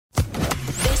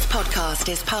podcast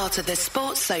is part of the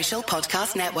Sports Social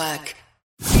Podcast Network.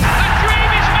 A dream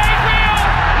is made real!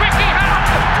 Ricky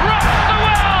Hatton rocks the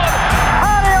world!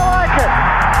 How do you like it?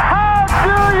 How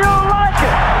do you like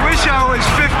it? I wish I was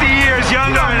 50 years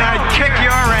younger and I'd kick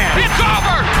your ass. It's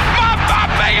over! Mamma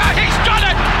mia! He's done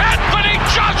it! Anthony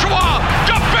Joshua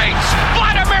defeats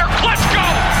Vladimir Klitschko!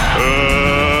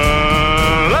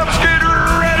 Let's get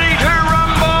ready to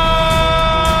rumble!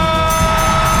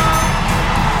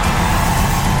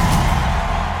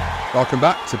 Welcome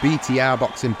back to BTR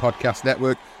Boxing Podcast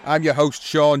Network. I'm your host,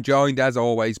 Sean, joined as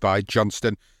always by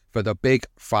Johnston for the Big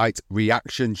Fight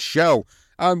Reaction Show.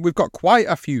 And we've got quite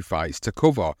a few fights to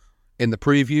cover. In the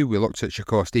preview, we looked at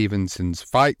Shakur Stevenson's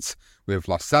fight with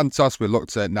Los Santos, we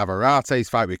looked at Navarrete's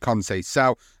fight with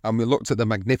Conceição, and we looked at the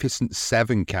Magnificent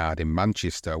Seven card in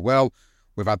Manchester. Well,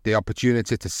 we've had the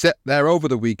opportunity to sit there over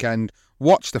the weekend,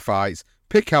 watch the fights,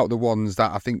 pick out the ones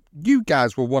that I think you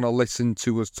guys will want to listen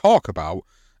to us talk about,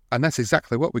 and that's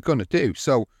exactly what we're going to do.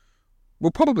 So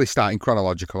we'll probably start in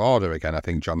chronological order again, I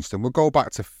think, Johnston. We'll go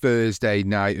back to Thursday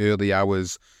night, early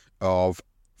hours of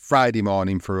Friday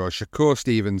morning for us. Shakur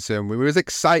Stevenson, we were as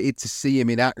excited to see him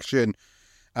in action,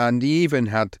 and he even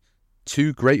had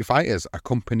two great fighters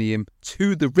accompany him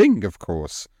to the ring, of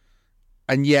course.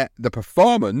 And yet the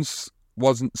performance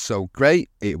wasn't so great.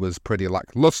 It was pretty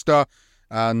lackluster,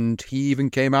 and he even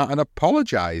came out and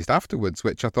apologised afterwards,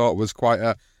 which I thought was quite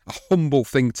a humble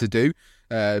thing to do,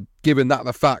 given that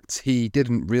the fact he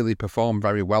didn't really perform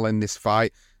very well in this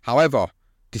fight. However,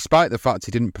 despite the fact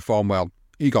he didn't perform well,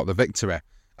 he got the victory,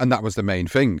 and that was the main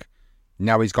thing.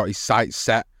 Now he's got his sights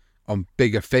set on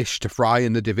bigger fish to fry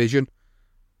in the division.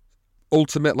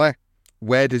 Ultimately,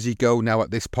 where does he go now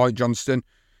at this point, Johnston?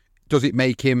 Does it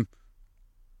make him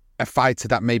a fighter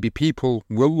that maybe people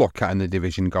will look at in the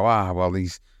division and go, well,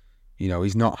 he's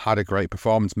not had a great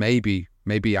performance. Maybe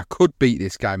I could beat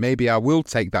this guy. Maybe I will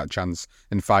take that chance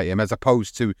and fight him, as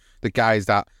opposed to the guys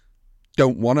that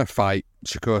don't want to fight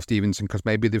Shakur Stevenson because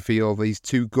maybe they feel he's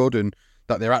too good and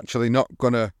that they're actually not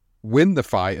going to win the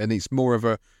fight, and it's more of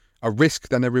a risk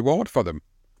than a reward for them.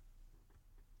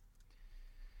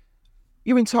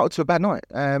 You're entitled to a bad night.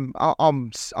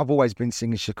 I've always been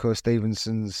singing Shakur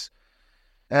Stevenson's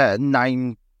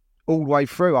name all the way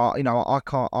through.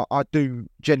 I do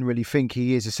generally think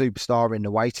he is a superstar in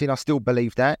the waiting. I still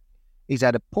believe that. He's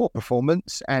had a poor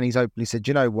performance, and he's openly said,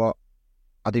 you know what,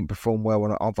 I didn't perform well,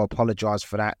 and I've apologised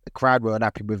for that. The crowd weren't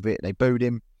happy with it. They booed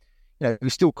him.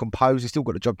 He's still composed. He's still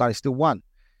got the job done. He still won.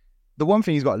 The one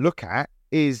thing he's got to look at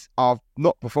is I've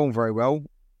not performed very well,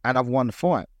 and I've won the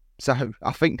fight. So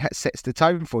I think that sets the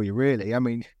tone for you, really. I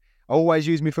mean, I always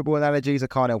use my football analogies. I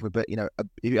can't help it, but if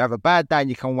you have a bad day and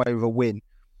you come away with a win,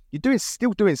 you're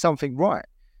still doing something right.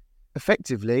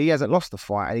 Effectively, he hasn't lost the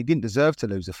fight, and he didn't deserve to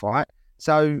lose the fight.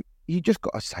 So you just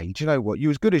got to say, do you know what? You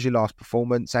were as good as your last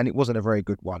performance, and it wasn't a very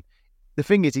good one. The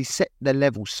thing is, he set the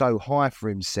level so high for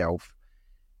himself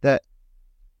that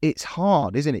it's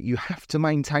hard, isn't it? You have to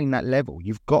maintain that level.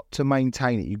 You've got to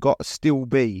maintain it. You've got to still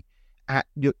be at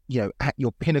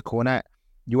your pinnacle and at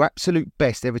your absolute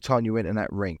best every time you enter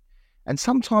that ring. And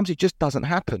sometimes it just doesn't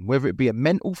happen, whether it be a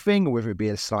mental thing or whether it be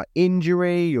a slight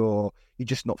injury or you're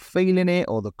just not feeling it,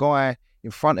 or the guy in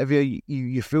front of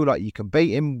you feel like you can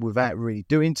beat him without really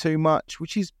doing too much,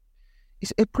 which is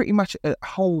it's pretty much a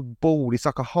whole ball. It's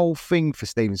like a whole thing for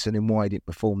Stevenson and why he didn't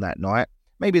perform that night.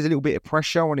 Maybe there's a little bit of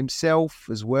pressure on himself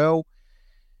as well.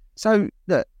 So,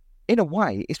 look, in a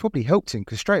way, it's probably helped him,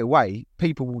 because straight away,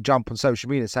 people will jump on social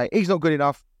media and say, he's not good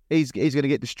enough, he's going to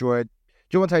get destroyed,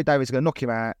 Gervonta Davis is going to knock him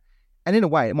out. And in a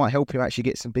way, it might help him actually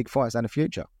get some big fights in the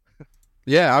future.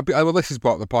 Yeah, well, this is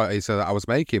what the point is that I was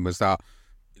making, was that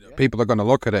people are going to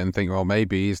look at it and think, well,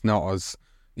 maybe he's not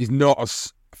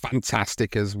as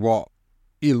fantastic as what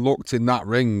he looked in that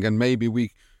ring, and maybe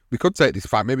we could take this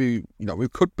fight. Maybe we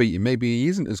could beat him. Maybe he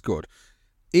isn't as good.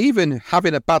 Even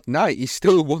having a bad night, he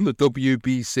still won the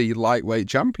WBC lightweight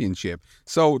championship.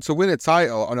 So to win a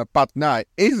title on a bad night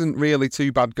isn't really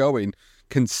too bad going,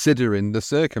 considering the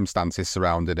circumstances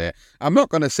surrounding it. I'm not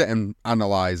going to sit and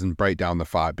analyse and break down the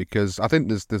fight, because I think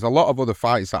there's a lot of other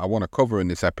fights that I want to cover in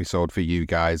this episode for you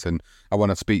guys, and I want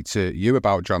to speak to you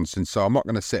about, Johnson. So I'm not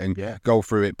going to sit and go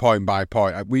through it point by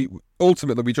point.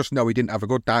 Ultimately, we just know he didn't have a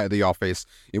good night at the office.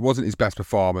 It wasn't his best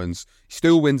performance. He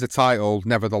still wins a title,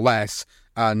 nevertheless,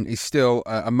 and he's still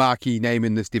a marquee name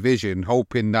in this division,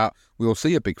 hoping that we'll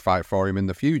see a big fight for him in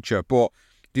the future. But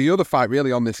the other fight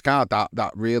really on this card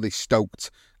that really stoked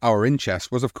our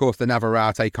interest was, of course, the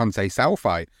Navarrete-Conceição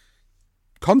fight.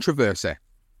 Controversy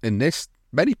in this.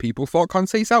 Many people thought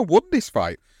Conceição won this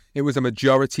fight. It was a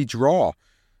majority draw.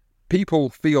 People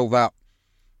feel that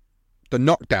the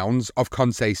knockdowns of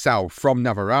Conceição from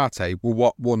Navarrete were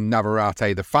what won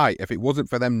Navarrete the fight. If it wasn't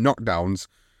for them knockdowns,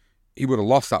 he would have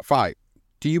lost that fight.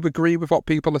 Do you agree with what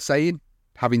people are saying,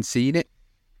 having seen it?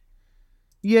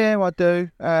 Yeah, I do.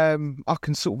 I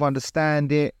can sort of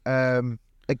understand it.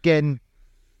 Again,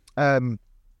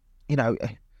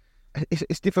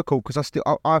 it's difficult because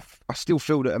I still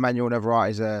feel that Emmanuel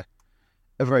Navarrete is a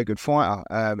very good fighter.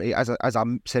 As I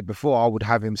said before, I would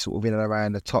have him sort of in and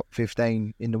around the top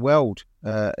 15 in the world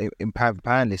in pound for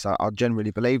pound list. I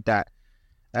generally believe that.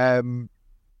 A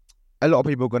lot of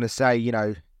people are going to say,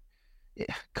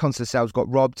 Conceição's got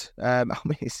robbed.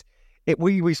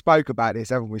 We spoke about this,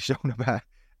 haven't we, Sean, about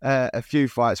a few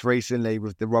fights recently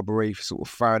with the robbery sort of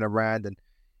thrown around, and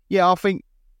I think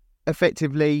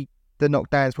effectively the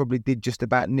knockdowns probably did just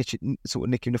about nick him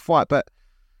the fight. But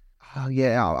I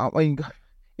mean,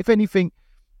 if anything,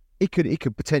 it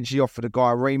could potentially offer the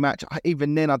guy a rematch.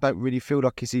 Even then, I don't really feel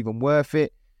like it's even worth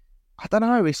it. I don't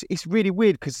know. It's really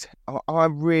weird because I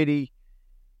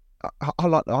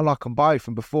like them both.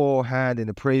 And beforehand in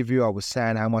the preview, I was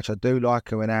saying how much I do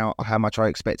like them and how much I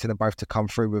expected them both to come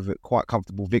through with quite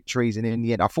comfortable victories. And in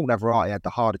the end, I thought Navarrete had the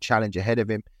harder challenge ahead of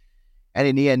him. And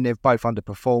in the end, they've both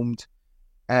underperformed.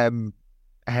 And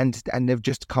they've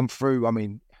just come through. I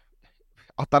mean,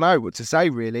 I don't know what to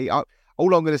say, really.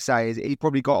 All I'm going to say is he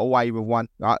probably got away with one.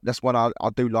 That's one I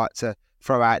do like to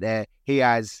throw out there. He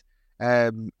has.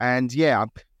 What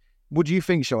do you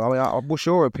think, Sean? I mean, what's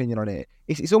your opinion on it?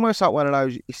 It's almost like one of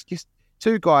those. It's just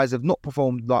two guys have not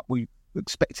performed like we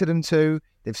expected them to.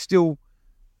 They've still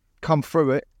come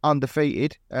through it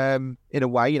undefeated. In a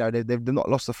way, they've not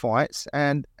lost the fights,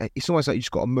 and it's almost like you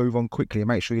just got to move on quickly and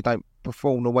make sure you don't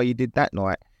perform the way you did that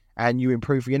night, and you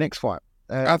improve for your next fight.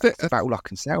 I think that's about all I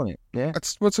can say on it. Yeah.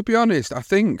 Well, to be honest, I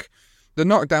think the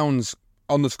knockdowns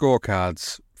on the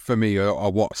scorecards for me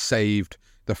are what saved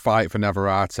the fight for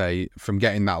Navarrete from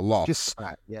getting that loss. Just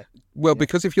that, yeah. Well,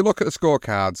 because if you look at the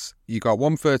scorecards, you got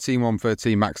 113,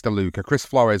 Max DeLuca, Chris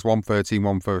Flores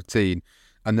 113,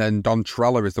 and then Don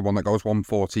Trella is the one that goes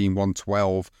 114,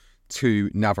 112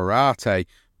 to Navarrete.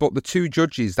 But the two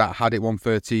judges that had it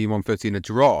 113 a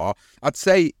draw, I'd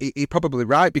say you're probably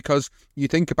right, because you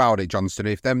think about it, Johnston,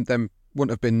 if them wouldn't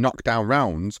have been knockdown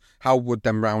rounds, how would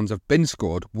them rounds have been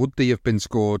scored? Would they have been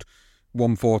scored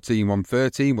 114,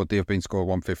 113? Would they have been scored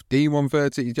 115,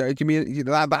 130? Do you mean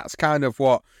that's kind of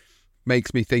what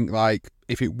makes me think, like,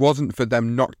 if it wasn't for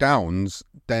them knockdowns,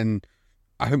 then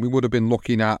I think we would have been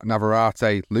looking at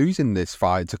Navarrete losing this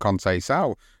fight to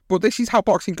Conceição. But this is how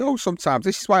boxing goes sometimes.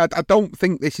 This is why I don't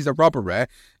think this is a robbery,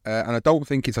 and I don't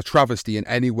think it's a travesty in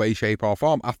any way, shape or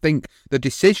form. I think the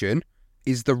decision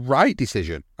is the right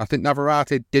decision. I think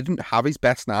Navarrete didn't have his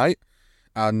best night,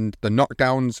 and the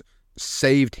knockdowns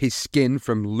saved his skin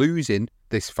from losing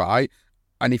this fight.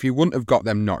 And if he wouldn't have got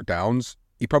them knockdowns,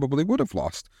 he probably would have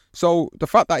lost. So the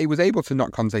fact that he was able to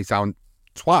knock Conceição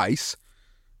twice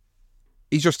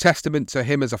is just testament to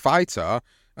him as a fighter.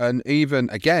 And even,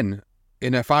 again,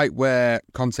 in a fight where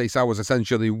Conceição was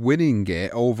essentially winning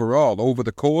it overall, over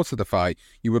the course of the fight,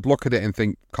 you would look at it and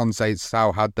think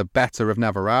Conceição had the better of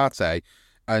Navarrete.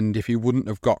 And if he wouldn't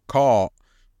have got caught,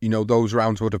 those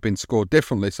rounds would have been scored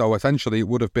differently. So essentially, it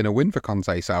would have been a win for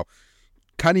Conceição.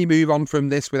 Can he move on from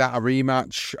this without a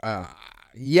rematch?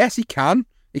 Yes, he can.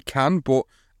 He can, but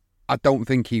I don't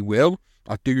think he will.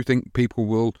 I do think people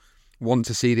will want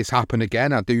to see this happen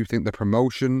again. I do think the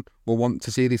promotion will want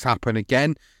to see this happen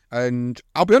again. And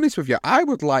I'll be honest with you, I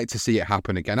would like to see it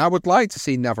happen again. I would like to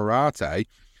see Navarrete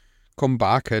come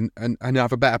back and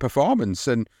have a better performance.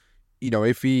 And,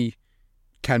 if he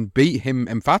can beat him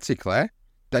emphatically,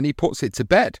 then he puts it to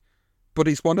bed. But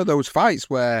it's one of those fights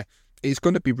where it's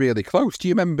going to be really close. Do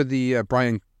you remember the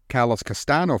Brian Carlos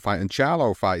Castano fight and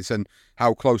Charlo fights, and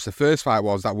how close the first fight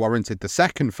was that warranted the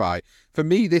second fight? For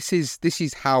me, this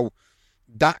is how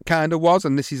that kind of was,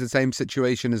 and this is the same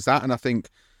situation as that. And I think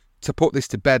to put this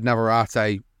to bed,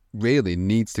 Navarrete really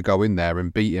needs to go in there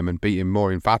and beat him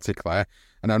more emphatically.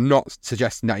 And I'm not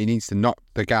suggesting that he needs to knock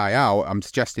the guy out. I'm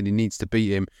suggesting he needs to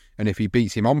beat him. And if he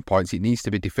beats him on points, it needs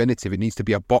to be definitive. It needs to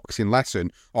be a boxing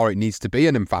lesson, or it needs to be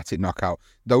an emphatic knockout.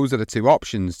 Those are the two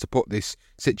options to put this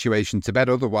situation to bed.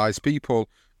 Otherwise, people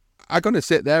are going to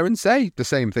sit there and say the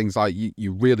same things like,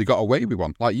 you really got away with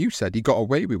one. Like you said, he got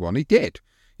away with one. He did.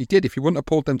 If he wouldn't have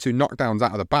pulled them two knockdowns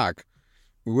out of the bag,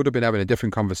 we would have been having a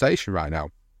different conversation right now.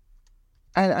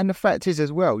 And the fact is as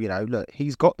well, look,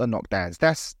 he's got the knockdowns.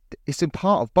 It's a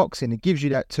part of boxing. It gives you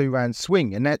that 2-round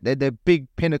swing, and they're big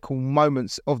pinnacle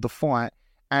moments of the fight,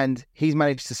 and he's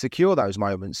managed to secure those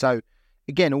moments. So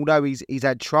again, although he's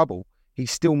had trouble,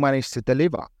 he's still managed to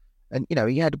deliver. And,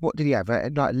 he had, what did he have?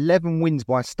 Like 11 wins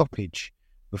by stoppage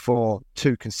before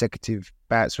 2 consecutive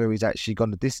bouts where he's actually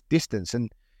gone the distance. And,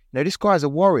 this guy's a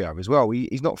warrior as well.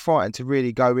 He's not frightened to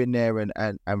really go in there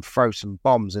and throw some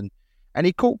bombs. And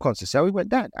he caught Conceição. He went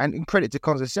down. And in credit to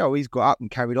Conceição, he's got up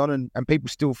and carried on, and people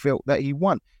still felt that he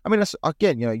won. I mean, that's,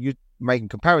 again, you're making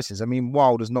comparisons. I mean,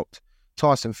 Wilder's knocked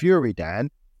Tyson Fury down,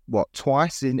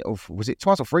 twice? Was it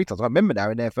twice or 3 times? I remember now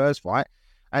in their first fight.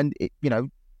 And,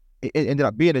 it ended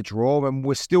up being a draw, and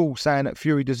we're still saying that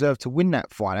Fury deserved to win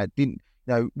that fight. It didn't,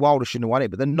 Wilder shouldn't have won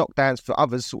it, but the knockdowns for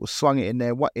others sort of swung it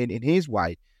in his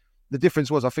way. The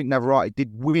difference was, I think Navarrete did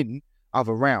win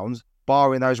other rounds,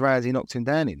 barring those rounds he knocked him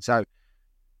down in. So,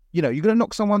 you're going to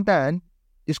knock someone down,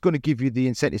 it's going to give you the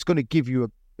incentive. It's going to give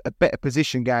you a better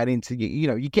position going into,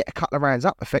 you get a couple of rounds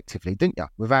up effectively, didn't you?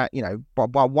 Without,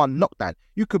 by one knockdown.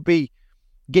 You could be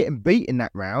getting beat in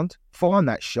that round, find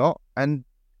that shot, and,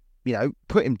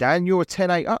 put him down, you're a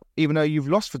 10-8 up, even though you've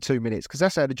lost for 2 minutes, because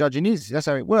that's how the judging is. That's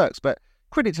how it works. But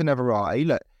credit to Navarrete.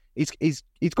 Look, he's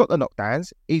got the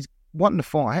knockdowns. He's won the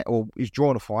fight, or he's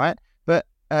drawn a fight. But,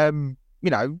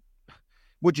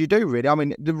 what do you do, really? I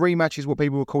mean, the rematch is what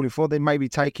people were calling for. Then maybe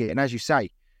take it. And as you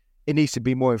say, it needs to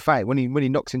be more in favour. When he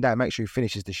knocks him down, make sure he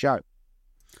finishes the show.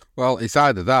 Well, it's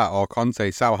either that or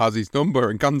Conceição has his number,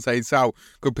 and Conceição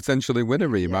could potentially win a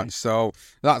rematch. Yeah. So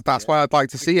that's why I'd like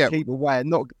to see it. Keep away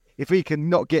and if he can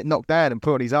not get knocked down and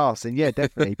put on his arse, then yeah,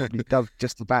 definitely he does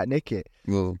just about nick it.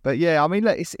 Well, but yeah, I mean,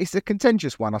 look, it's a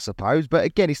contentious one, I suppose. But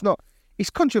again, it's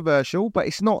controversial, but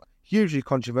it's not hugely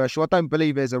controversial. I don't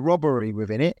believe there's a robbery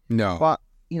within it. No. But,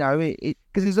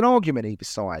 because there's an argument either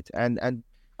side. And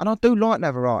I do like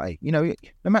Navarrete. No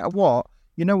matter what,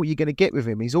 you know what you're going to get with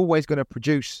him. He's always going to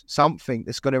produce something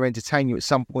that's going to entertain you at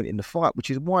some point in the fight, which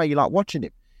is why you like watching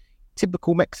him.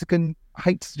 Typical Mexican, I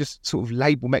hate to just sort of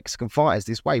label Mexican fighters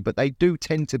this way, but they do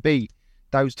tend to be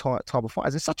those type of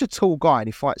fighters. He's such a tall guy and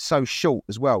he fights so short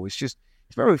as well. It's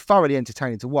very thoroughly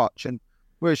entertaining to watch. And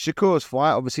whereas Shakur's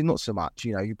fight, obviously not so much.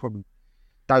 You probably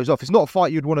doze off. It's not a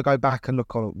fight you'd want to go back and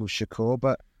look on with Shakur,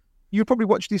 but you'd probably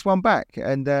watch this one back.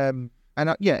 And I'll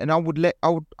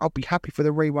be happy for the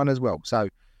rerun as well. So,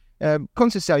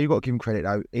 Conceição, you've got to give him credit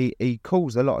though. He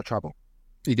caused a lot of trouble.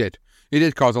 He did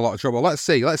cause a lot of trouble. Let's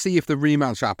see if the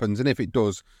rematch happens, and if it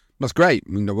does, that's great.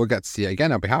 We'll get to see it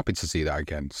again. I'll be happy to see that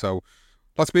again. So,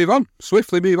 let's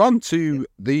swiftly move on to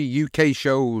the UK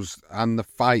shows and the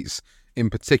fights in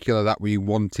particular that we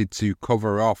wanted to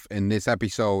cover off in this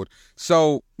episode.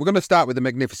 So we're going to start with the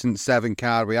Magnificent 7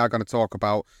 card. We are going to talk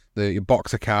about the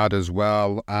Boxer card as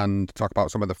well and talk about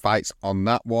some of the fights on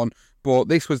that one. But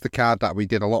this was the card that we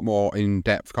did a lot more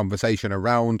in-depth conversation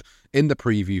around in the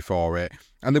preview for it.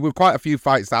 And there were quite a few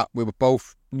fights that we were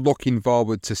both looking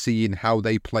forward to seeing how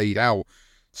they played out.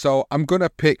 So I'm going to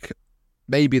pick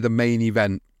maybe the main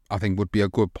event, I think would be a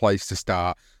good place to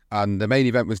start. And the main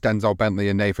event was Denzel Bentley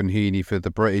and Nathan Heaney for the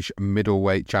British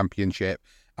Middleweight Championship.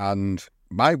 And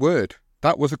my word,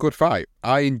 that was a good fight.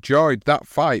 I enjoyed that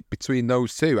fight between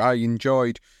those two. I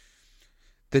enjoyed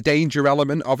the danger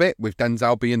element of it, with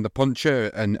Denzel being the puncher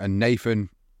and Nathan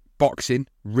boxing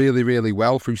really, really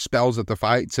well through spells of the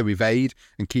fight to evade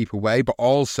and keep away, but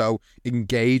also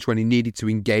engage when he needed to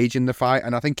engage in the fight.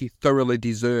 And I think he thoroughly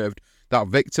deserved that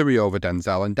victory over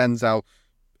Denzel. And Denzel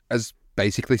has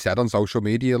basically said on social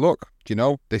media, look,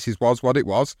 this was what it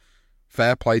was.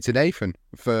 Fair play to Nathan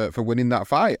for winning that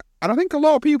fight. And I think a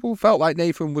lot of people felt like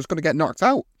Nathan was going to get knocked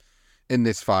out in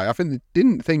this fight. I think they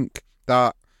didn't think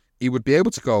that he would be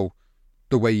able to go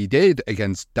the way he did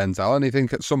against Denzel. And I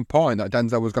think at some point that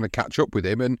Denzel was going to catch up with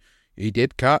him. And he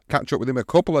did catch up with him a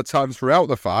couple of times throughout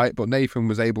the fight. But Nathan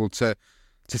was able to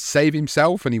save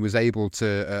himself, and he was able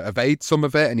to evade some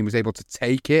of it, and he was able to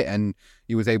take it, and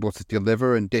he was able to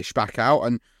deliver and dish back out.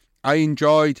 And I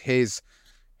enjoyed his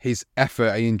effort.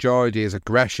 I enjoyed his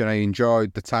aggression. I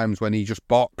enjoyed the times when he just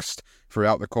boxed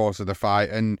throughout the course of the fight.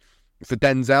 And for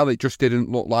Denzel, it just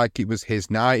didn't look like it was his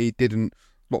night. It didn't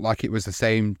look like it was the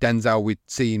same Denzel we'd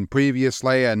seen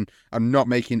previously, and I'm not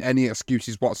making any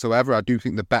excuses whatsoever. I do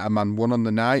think the better man won on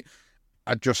the night.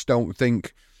 I just don't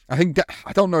think... I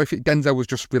don't know if Denzel was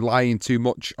just relying too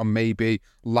much on maybe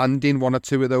landing one or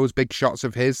two of those big shots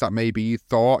of his that maybe he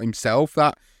thought himself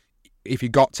that if he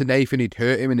got to Nathan, he'd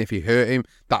hurt him, and if he hurt him,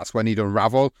 that's when he'd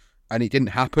unravel. And it didn't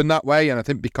happen that way. And I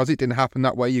think because it didn't happen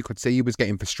that way, you could see he was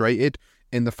getting frustrated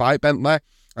in the fight, Bentley.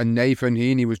 And Nathan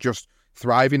Heaney was just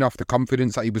thriving off the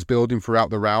confidence that he was building throughout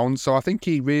the round. So I think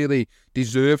he really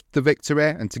deserved the victory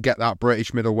and to get that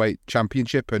British Middleweight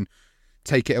Championship and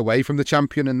take it away from the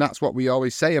champion. And that's what we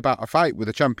always say about a fight with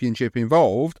a championship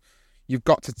involved. You've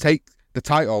got to take the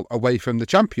title away from the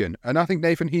champion. And I think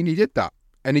Nathan Heaney did that.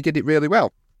 And he did it really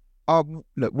well.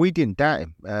 look, we didn't doubt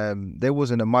him. There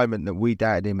wasn't a moment that we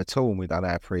doubted him at all when we done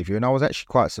our preview, and I was actually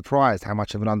quite surprised how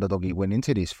much of an underdog he went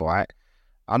into this fight.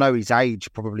 I know his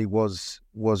age probably was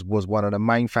one of the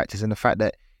main factors, and the fact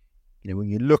that, you know, when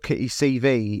you look at his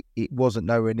CV, it wasn't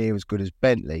nowhere near as good as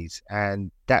Bentley's,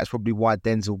 and that's probably why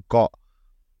Denzel got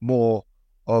more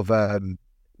of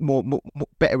more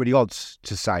better with the odds,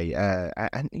 to say.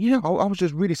 And you know, I was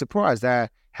just really surprised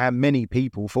how many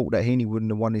people thought that Heaney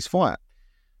wouldn't have won this fight.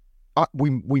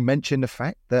 We mentioned the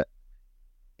fact that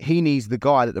Heaney's the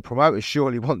guy that the promoter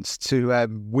surely wants to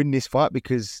win this fight,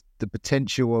 because the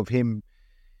potential of him,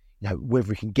 you know,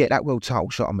 whether he can get that world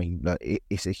title shot, I mean, look,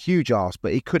 it's a huge ask,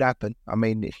 but it could happen. I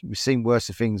mean, we've seen worse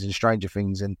things and stranger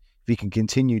things, and if he can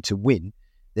continue to win,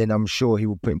 then I'm sure he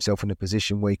will put himself in a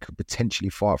position where he could potentially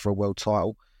fight for a world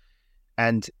title.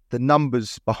 And the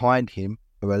numbers behind him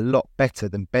are a lot better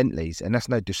than Bentley's, and that's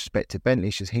no disrespect to Bentley,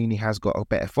 it's just Heaney has got a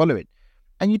better following.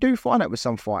 And you do find that with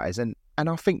some fighters, and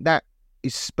I think that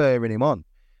is spurring him on.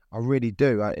 I really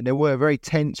do. And there were very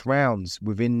tense rounds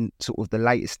within sort of the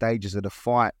later stages of the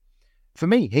fight. For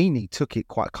me, Heaney took it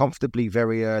quite comfortably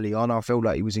very early on. I felt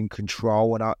like he was in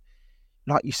control, and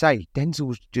like you say, Denzel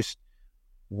was just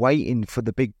waiting for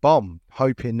the big bomb,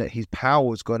 hoping that his power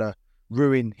was going to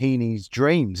ruin Heaney's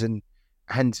dreams. And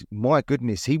my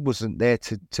goodness, he wasn't there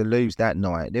to lose that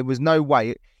night. There was no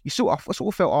way. I sort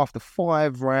of felt after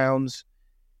 5 rounds,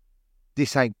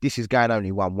 this is going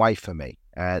only one way for me.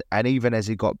 And even as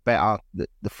it got better,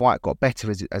 the fight got better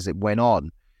as it went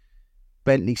on.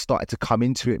 Bentley started to come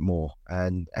into it more,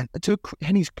 and to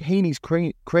Heaney's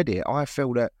credit, I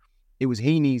feel that it was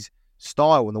Heaney's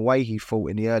style and the way he fought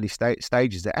in the early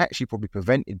stages that actually probably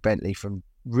prevented Bentley from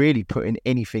really putting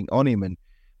anything on him and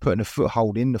putting a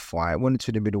foothold in the fight. One or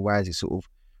two of the middle ways, it sort of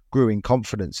grew in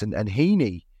confidence, and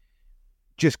Heaney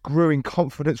just grew in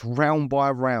confidence round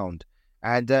by round,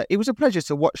 and it was a pleasure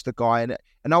to watch the guy,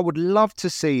 and I would love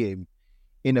to see him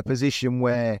in a position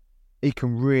where he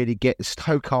can really get the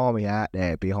Stoke Army out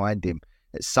there behind him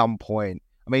at some point.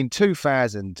 I mean,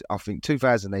 2000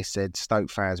 they said Stoke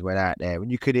fans went out there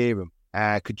and you could hear them.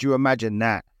 Could you imagine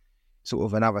that? Sort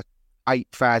of another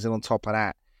 8,000 on top of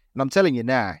that. And I'm telling you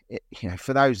now,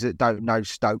 for those that don't know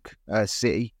Stoke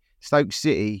City,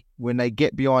 when they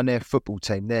get behind their football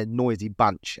team, they're a noisy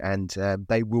bunch, and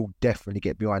they will definitely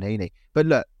get behind Heaney. But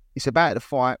look, it's about the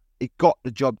fight. It got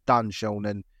the job done,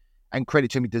 Sean, and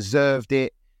credit to him, he deserved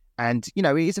it. And, you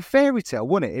know, it's a fairy tale,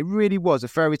 wasn't it? It really was a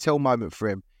fairy tale moment for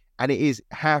him. And it is,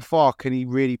 how far can he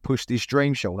really push this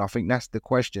dream, Sean? I think that's the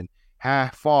question. How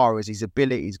far is his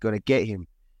abilities going to get him?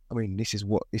 I mean, this is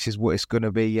what it's going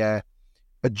to be a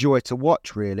joy to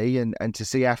watch, really, and to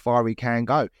see how far he can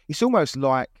go. It's almost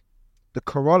like the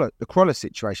Corolla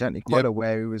situation, Anthony Corolla, yep,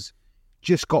 where he was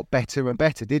just got better and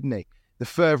better, didn't he? The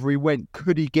further he went,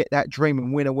 could he get that dream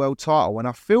and win a world title? And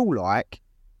I feel like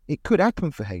it could happen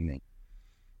for Heaney.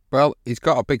 Well, he's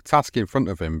got a big task in front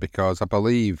of him, because I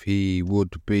believe he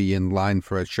would be in line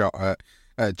for a shot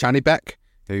at Johnny Beck,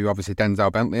 who obviously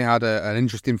Denzel Bentley had an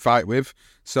interesting fight with.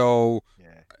 So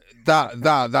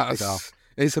that's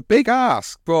it's a big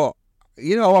ask, but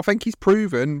you know, I think he's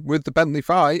proven with the Bentley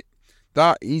fight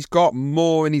that he's got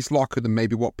more in his locker than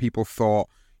maybe what people thought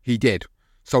he did.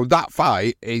 So that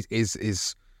fight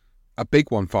is a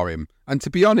big one for him. And to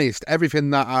be honest, everything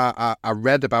that I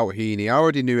read about Heaney, I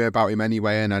already knew about him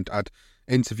anyway, and I'd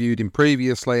interviewed him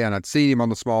previously, and I'd seen him on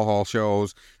the small hall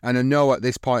shows, and I know at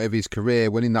this point of his career,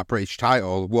 winning that British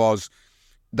title was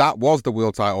the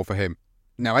world title for him.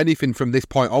 Now, anything from this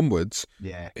point onwards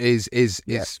is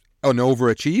an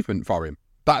overachievement for him.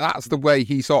 That's the way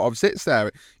he sort of sits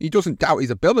there. He doesn't doubt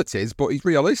his abilities, but he's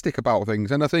realistic about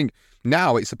things. And I think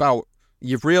now it's about,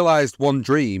 you've realised one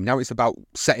dream, now it's about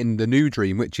setting the new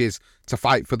dream, which is to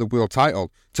fight for the world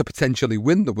title, to potentially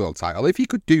win the world title. If he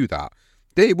could do that,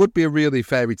 it would be a really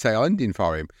fairy tale ending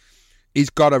for him. He's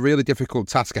got a really difficult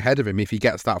task ahead of him if he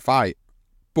gets that fight.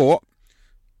 But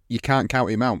you can't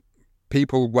count him out.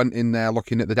 People went in there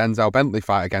looking at the Denzel Bentley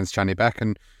fight against Johnny Beck,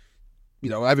 and you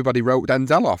know, everybody wrote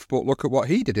Denzel off, but look at what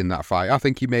he did in that fight. I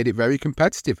think he made it very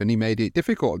competitive, and he made it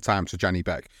difficult at times for Johnny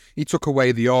Beck. He took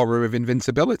away the aura of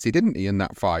invincibility, didn't he, in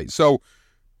that fight? So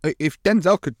if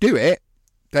Denzel could do it,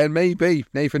 then maybe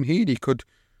Nathan Heaney could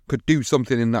do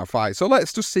something in that fight. So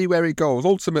let's just see where he goes.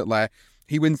 Ultimately,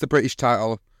 he wins the British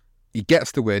title. He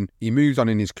gets the win. He moves on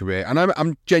in his career. And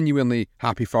I'm genuinely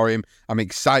happy for him. I'm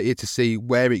excited to see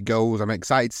where it goes. I'm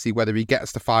excited to see whether he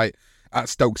gets to fight at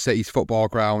Stoke City's football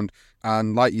ground.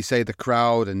 And like you say, the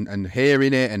crowd and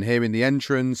hearing it and hearing the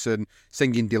entrance and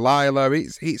singing Delilah,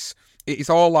 it's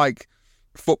all like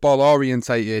football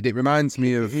orientated. It reminds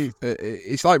me of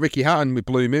it's like Ricky Hatton with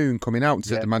Blue Moon coming out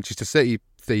to the Manchester City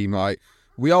theme. Like,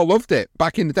 we all loved it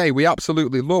back in the day. We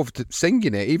absolutely loved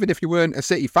singing it, even if you weren't a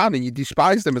City fan and you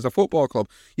despised them as a football club.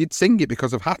 You'd sing it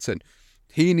because of Hatton.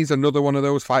 Heaney's another one of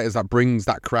those fighters that brings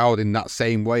that crowd in that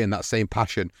same way and that same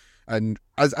passion. And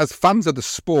as fans of the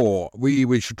sport,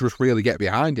 we should just really get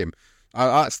behind him.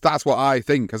 That's what I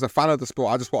think. As a fan of the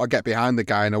sport, I just want to get behind the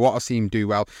guy and I want to see him do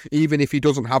well. Even if he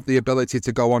doesn't have the ability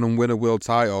to go on and win a world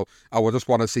title, I would just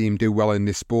want to see him do well in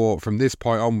this sport. From this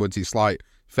point onwards, it's like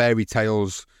fairy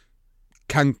tales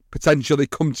can potentially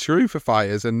come true for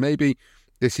fighters, and maybe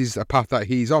this is a path that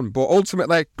he's on. But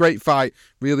ultimately, great fight.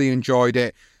 Really enjoyed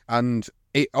it. And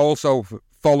it also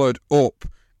followed up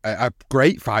a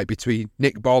great fight between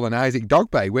Nick Ball and Isaac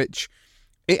Dogboe, which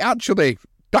it actually...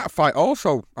 That fight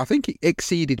also, I think it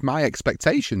exceeded my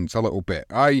expectations a little bit.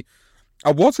 I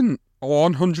wasn't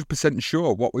 100%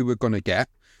 sure what we were going to get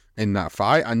in that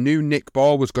fight. I knew Nick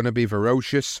Ball was going to be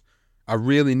ferocious. I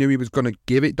really knew he was going to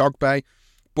give it Dogboe,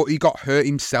 but he got hurt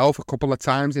himself a couple of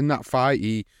times in that fight.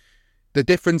 The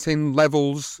difference in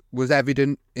levels was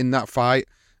evident in that fight,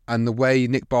 and the way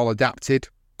Nick Ball adapted,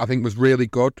 I think, was really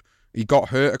good. He got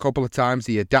hurt a couple of times.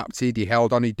 He adapted. He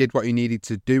held on. He did what he needed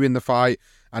to do in the fight,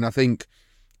 and I think...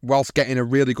 whilst getting a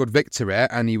really good victory,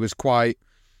 and he was quite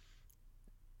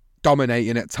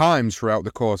dominating at times throughout the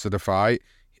course of the fight,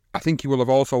 I think he will have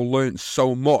also learnt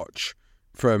so much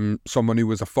from someone who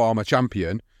was a former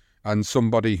champion and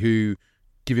somebody who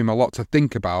gave him a lot to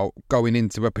think about going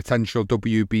into a potential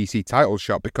WBC title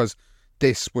shot, because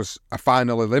this was a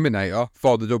final eliminator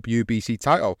for the WBC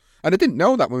title. And I didn't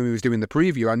know that when we was doing the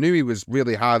preview. I knew he was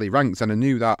really highly ranked and I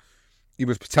knew that he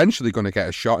was potentially going to get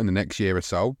a shot in the next year or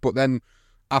so. But then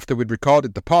after we'd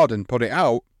recorded the pod and put it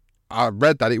out, I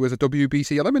read that it was a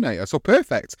WBC eliminator. So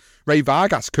perfect. Ray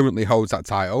Vargas currently holds that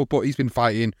title, but he's been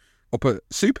fighting up at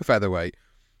super featherweight.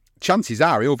 Chances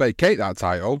are he'll vacate that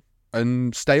title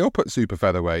and stay up at super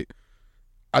featherweight.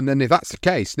 And then if that's the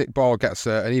case, Nick Ball gets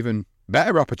an even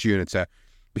better opportunity,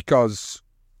 because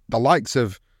the likes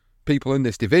of people in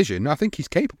this division, I think he's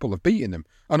capable of beating them.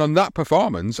 And on that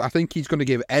performance, I think he's going to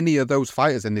give any of those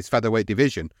fighters in this featherweight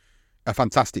division a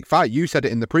fantastic fight. You said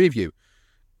it in the preview.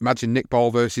 Imagine Nick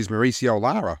Ball versus Mauricio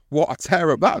Lara. What a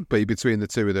tear-up that would be between the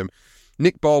two of them.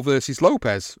 Nick Ball versus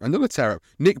Lopez, another tear-up.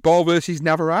 Nick Ball versus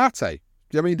Navarrete.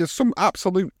 I mean, there's some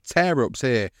absolute tear-ups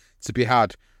here to be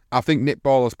had. I think Nick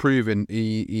Ball has proven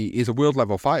he is a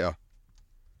world-level fighter.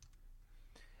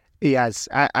 He has.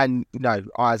 And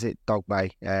Isaac Dogboe,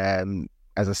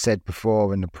 as I said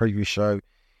before in the previous show,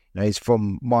 he's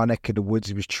from my neck of the woods.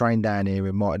 He was trained down here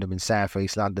in Mottingham in South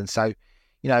East London. So,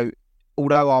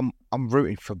 although I'm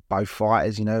rooting for both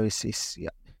fighters,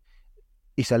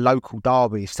 it's a local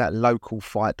derby. It's that local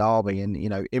fight derby. And,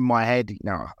 in my head,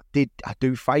 I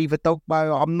do favour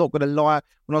Dogboe. I'm not going to lie.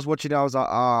 When I was watching it, I was like,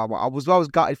 I was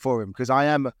gutted for him, because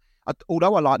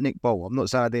although I like Nick Ball, I'm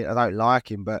not saying I don't like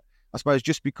him, but I suppose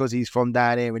just because he's from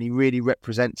down here and he really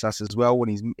represents us as well, when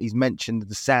he's mentioned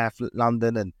the South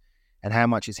London and how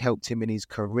much it's helped him in his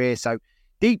career. So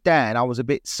deep down, I was a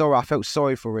bit sorry. I felt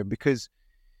sorry for him, because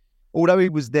although he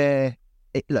was there,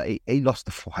 he lost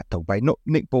the fight, Dogboe.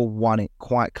 Nick Ball won it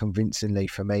quite convincingly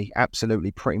for me.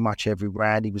 Absolutely, pretty much every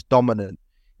round. He was dominant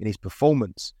in his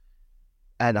performance.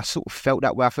 And I sort of felt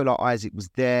that way. I feel like Isaac was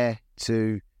there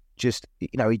to just, he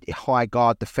high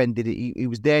guard, defended it. He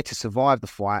was there to survive the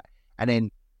fight. And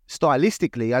then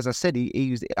stylistically, as I said,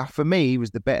 he was, for me, he was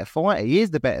the better fighter. He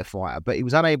is the better fighter, but he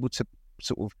was unable to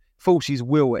sort of force his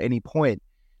will at any point,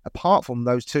 apart from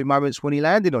those two moments when he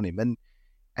landed on him.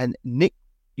 And Nick,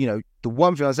 the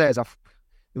one thing I say is there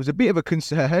was a bit of a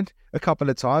concern a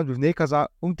couple of times with Nick. I was like,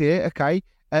 oh dear, okay.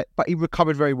 But he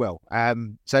recovered very well.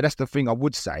 So that's the thing I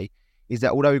would say, is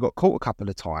that although he got caught a couple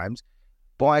of times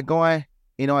by a guy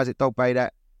in Isaac Dogboe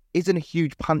that isn't a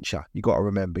huge puncher, you got to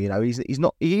remember, he's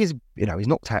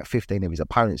knocked out 15 of his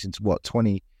opponents into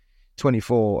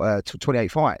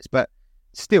 28 fights, but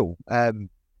still,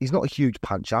 he's not a huge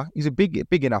puncher. He's a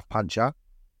big enough puncher.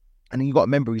 And you got to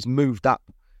remember, he's moved up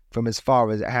from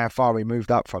how far he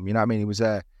moved up from, He was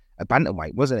a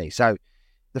bantamweight, wasn't he? So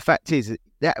the fact is,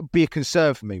 that would be a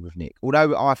concern for me with Nick.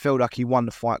 Although I feel like he won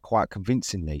the fight quite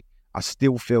convincingly, I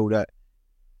still feel that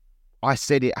I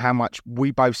said it, how much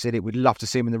we both said it, we'd love to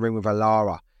see him in the ring with a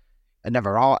Lara and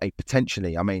Navarrete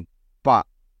potentially. But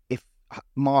if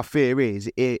my fear is,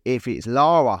 if it's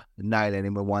Lara nailing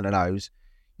him with one of those,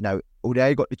 although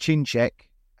he got the chin check,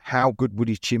 how good would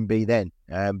his chin be then?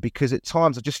 Because at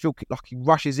times I just feel like he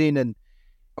rushes in, and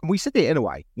we said it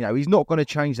anyway, he's not going to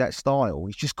change that style.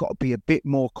 He's just got to be a bit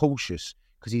more cautious,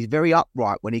 because he's very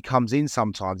upright when he comes in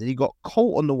sometimes. And he got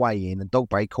caught on the way in, and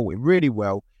Dogberry caught him really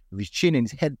well with his chin and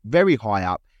his head very high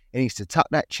up. He needs to tuck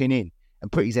that chin in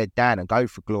and put his head down and go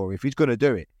for glory if he's going to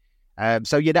do it.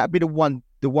 So yeah, that'd be the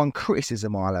one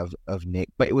criticism I'll have of Nick,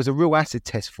 but it was a real acid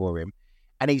test for him,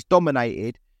 and he's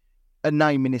dominated a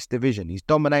name in this division. He's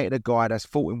dominated a guy that's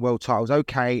fought in world titles,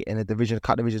 okay, in a division, a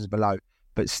couple of divisions below,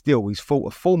 but still he's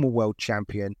fought a former world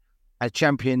champion, a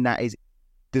champion that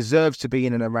deserves to be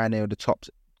in and around there, the top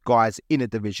guys in a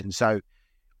division. So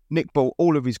Nick brought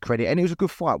all of his credit, and it was a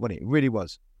good fight, wasn't it? It really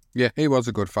was. Yeah, it was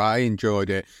a good fight. I enjoyed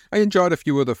it. I enjoyed a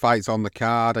few other fights on the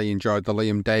card. I enjoyed the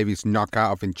Liam Davies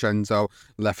knockout of Vincenzo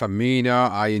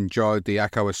Lefamina. I enjoyed the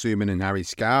Echo Asuman and Harry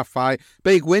Scarf fight.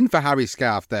 Big win for Harry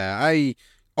Scarf there. I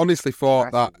honestly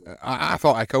thought that I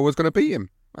thought Echo was going to beat him.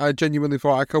 I genuinely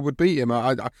thought Echo would beat him.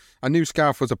 I knew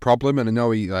Scarf was a problem, and I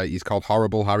know he's called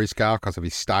Horrible Harry Scarf because of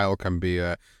his style can be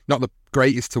not the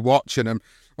greatest to watch. And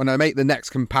when I make the next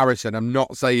comparison, I'm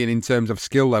not saying in terms of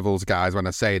skill levels, guys, when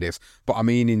I say this, but I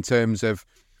mean in terms of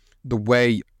the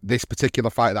way this particular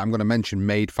fight that I'm going to mention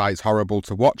made fights horrible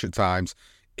to watch at times.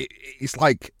 He's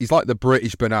like the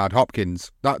British Bernard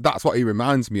Hopkins. That's what he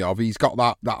reminds me of. He's got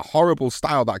that horrible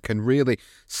style that can really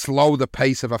slow the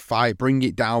pace of a fight, bring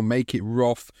it down, make it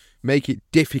rough, make it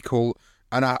difficult.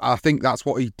 And I think that's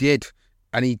what he did.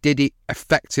 And he did it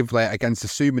effectively against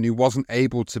Asuman, who wasn't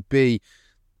able to be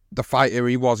the fighter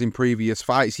he was in previous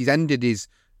fights. He's ended his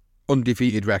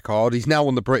undefeated record. He's now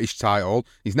on the British title.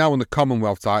 He's now on the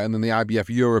Commonwealth title and the IBF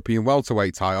European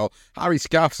welterweight title. Harry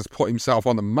Scarf has put himself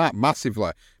on the map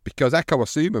massively because Echo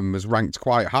Asuman was ranked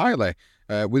quite highly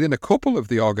within a couple of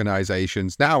the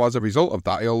organisations. Now, as a result of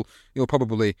that, he'll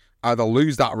probably either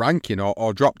lose that ranking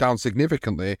or drop down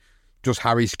significantly. Does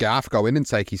Harry Scarf go in and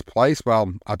take his place?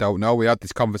 Well, I don't know. We had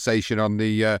this conversation on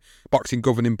the boxing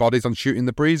governing bodies on Shooting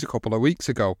the Breeze a couple of weeks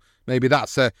ago. Maybe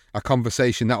that's a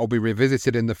conversation that will be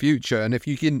revisited in the future. And if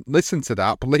you can listen to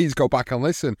that, please go back and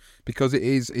listen, because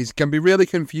it can be really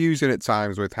confusing at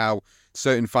times with how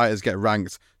certain fighters get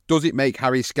ranked. Does it make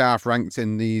Harry Scarf ranked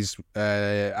in these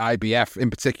IBF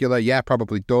in particular? Yeah,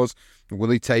 probably does.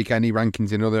 Will he take any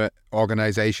rankings in other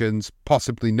organisations?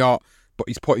 Possibly not. But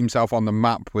he's put himself on the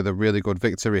map with a really good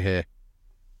victory here.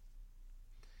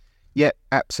 Yeah,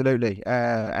 absolutely.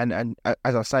 And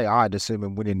as I say, I had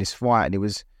Asuman winning this fight,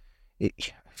 and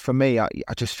for me, I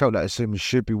just felt that Asuman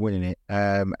should be winning it.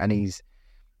 And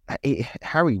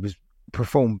Harry was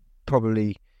performed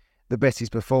probably the best he's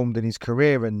performed in his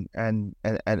career, and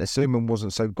Asuman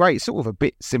wasn't so great. Sort of a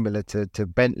bit similar to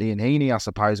Bentley and Heaney, I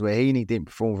suppose, where Heaney didn't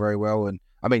perform very well,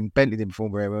 Bentley didn't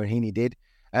perform very well, and Heaney did.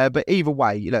 But either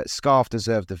way, Scarf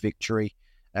deserved the victory.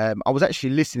 I was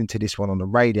actually listening to this one on the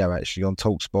radio, actually, on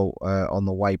TalkSport on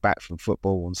the way back from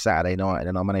football on Saturday night, and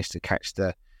then I managed to catch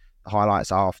the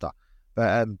highlights after.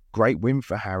 But great win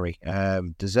for Harry.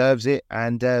 Deserves it,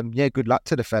 and good luck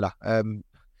to the fella.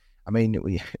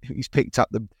 He's picked up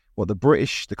the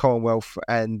British, the Commonwealth,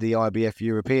 and the IBF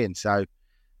European, so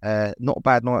not a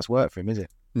bad night's work for him, is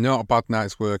it? Not a bad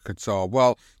night's work at all.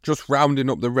 Well, just rounding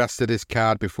up the rest of this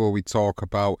card before we talk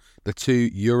about the two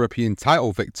European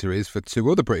title victories for two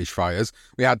other British fighters.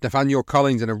 We had Nathaniel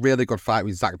Collins in a really good fight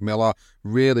with Zach Miller.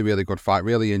 Really, really good fight.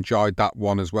 Really enjoyed that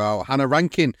one as well. Hannah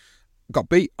Rankin got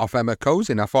beat off Emma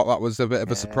Kozin. I thought that was a bit of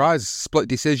a surprise. Split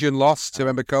decision loss to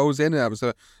Emma Kozin. That was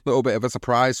a little bit of a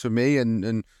surprise for me.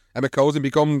 And Emma Kozin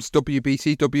becomes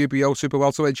WBC, WBO Super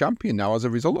Welterweight champion now as a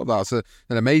result of that. It's an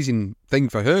amazing thing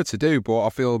for her to do, but I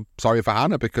feel sorry for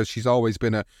Hannah because she's always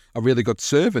been a really good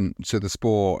servant to the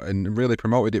sport and really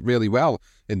promoted it really well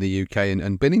in the UK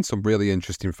and been in some really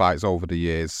interesting fights over the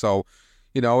years. So,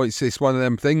 it's one of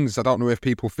them things. I don't know if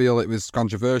people feel it was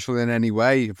controversial in any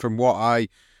way. From what I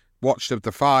watched of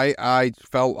the fight, I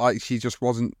felt like she just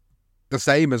wasn't the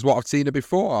same as what I've seen her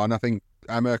before, and I think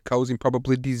Emma Kozin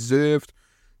probably deserved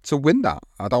to win that.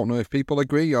 I don't know if people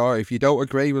agree, or if you don't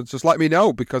agree, well, just let me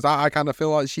know, because I kind of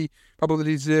feel like she probably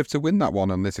deserved to win that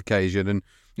one on this occasion. And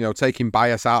taking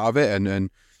bias out of it and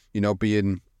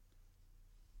being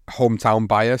hometown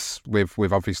bias with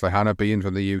obviously Hannah being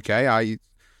from the UK, I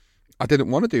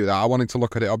didn't want to do that. I wanted to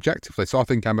look at it objectively, so I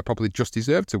think Emma probably just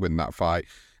deserved to win that fight.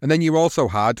 And then you also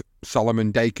had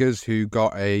Solomon Dakers, who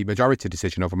got a majority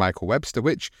decision over Michael Webster,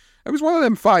 which it was one of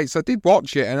them fights. I did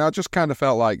watch it, and I just kind of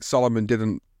felt like Solomon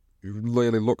didn't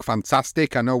really look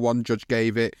fantastic. I know one judge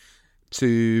gave it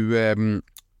to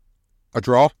a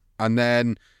draw, and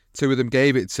then two of them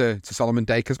gave it to Solomon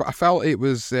Dakers, but I felt it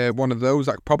was one of those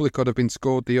that probably could have been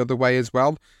scored the other way as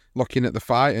well, looking at the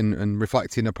fight and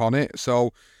reflecting upon it.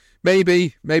 So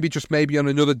maybe on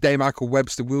another day, Michael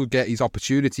Webster will get his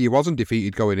opportunity. He wasn't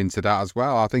defeated going into that as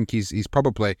well. I think he's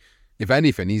probably if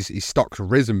anything, his stock's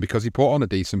risen because he put on a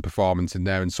decent performance in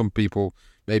there, and some people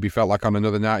maybe felt like on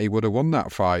another night he would have won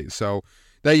that fight. So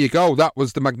there you go. That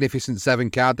was the Magnificent Seven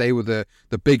card. They were the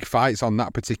big fights on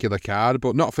that particular card,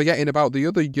 but not forgetting about the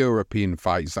other European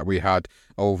fights that we had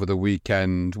over the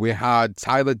weekend. We had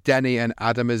Tyler Denny and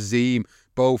Adam Azim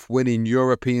both winning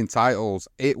European titles.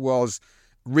 It was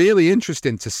really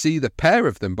interesting to see the pair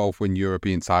of them both win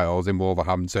European titles in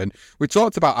Wolverhampton. We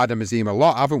talked about Adam Azim a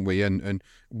lot, haven't we, and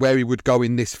where he would go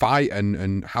in this fight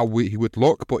and how he would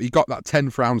look, but he got that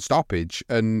 10th round stoppage,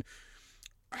 and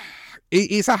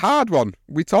it's a hard one.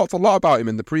 We talked a lot about him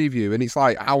in the preview, and it's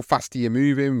like, how fast do you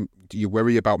move him? Do you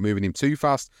worry about moving him too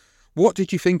fast? What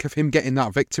did you think of him getting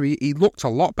that victory? He looked a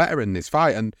lot better in this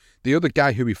fight, and the other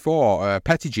guy who he fought,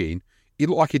 Pettigene, he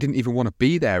looked like he didn't even want to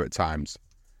be there at times.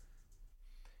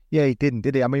 Yeah, he didn't,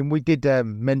 did he? I mean, we did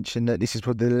mention that this is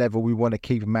probably the level we want to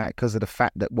keep him at because of the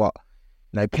fact that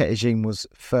Pettigene was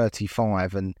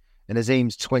 35 and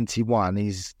Azim's 21.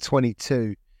 He's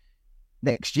 22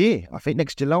 next year, I think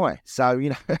next July. So,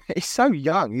 he's so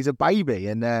young. He's a baby.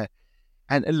 And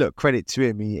look, credit to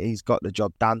him. He's got the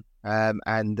job done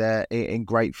and in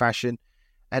great fashion.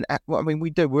 And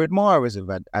we're admirers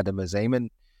of Adam Azim, and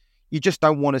you just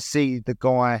don't want to see the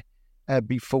guy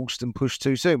be forced and pushed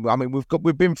too soon. I mean,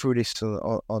 we've been through this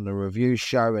on the review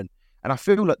show, and I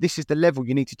feel like this is the level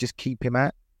you need to just keep him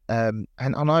at. And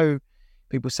I know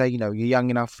people say, you're young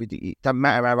enough. It doesn't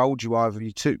matter how old you are,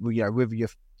 whether you're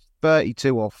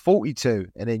 32 or 42,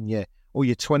 and then you're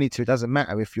 22. It doesn't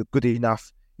matter. If you're good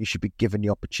enough, you should be given the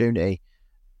opportunity.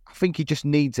 I think he just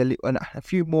needs a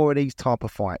few more of these type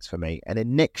of fights for me, and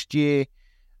then next year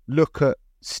look at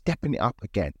stepping it up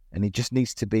again. And he just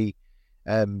needs to be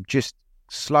just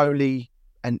slowly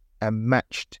and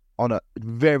matched on a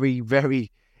very,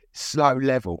 very slow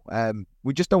level.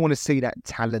 We just don't want to see that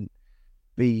talent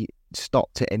be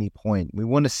stopped at any point. We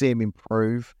want to see him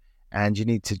improve, and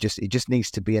it just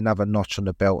needs to be another notch on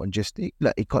the belt. And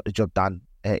he got the job done.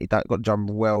 He got the job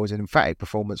well. It was an emphatic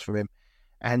performance from him.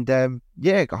 And I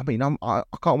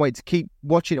can't wait to keep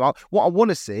watching him. What I want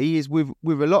to see is with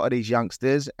a lot of these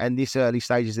youngsters and this early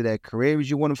stages of their career is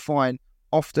you want to find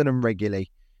often and regularly,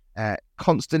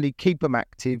 constantly keep them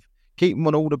active, keep them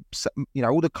on all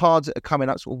the cards that are coming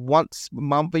up sort of once a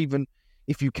month, even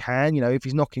if you can. If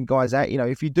he's knocking guys out,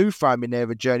 if you do throw him in there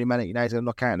with a journeyman, he's going to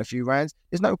knock out in a few rounds.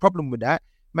 There's no problem with that.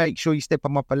 Make sure you step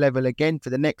him up a level again for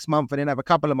the next month, and then have a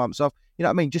couple of months off. You know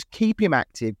what I mean? Just keep him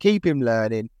active, keep him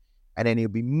learning. And then he'll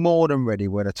be more than ready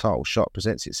when a title shot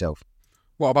presents itself.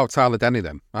 What about Tyler Denny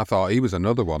then? I thought he was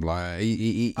another one. Like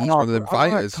he's one of them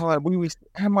fighters. How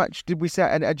much did we say?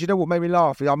 And do you know what made me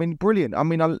laugh? I mean, brilliant. I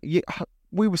mean,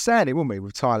 we were saying it, weren't we,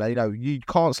 with Tyler? You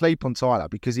can't sleep on Tyler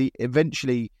because he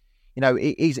eventually,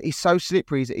 he's so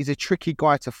slippery. He's a tricky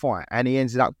guy to fight, and he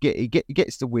ends up he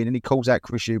gets the win, and he calls out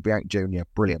Chris Eubank Jr.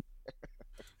 Brilliant.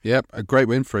 Yep, a great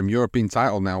win for him. European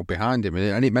title now behind him,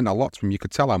 and it meant a lot to him. You could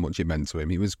tell how much it meant to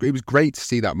him. It was great to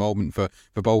see that moment for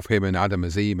both him and Adam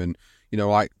Azim. And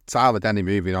like Tyler Denny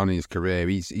moving on in his career,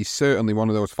 he's certainly one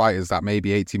of those fighters that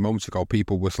maybe 18 months ago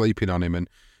people were sleeping on him.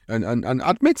 And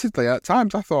admittedly, at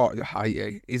times I thought,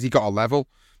 has he got a level?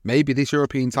 Maybe this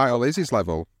European title is his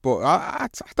level, but I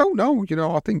don't know.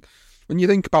 I think when you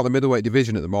think about the middleweight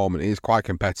division at the moment, it is quite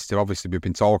competitive. Obviously, we've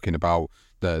been talking about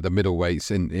the middleweights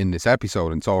in this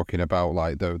episode and talking about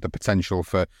like the potential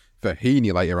for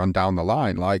Heaney later on down the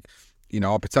line. Like,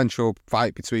 a potential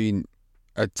fight between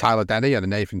Tyler Denny and a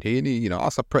Nathan Heaney,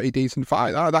 that's a pretty decent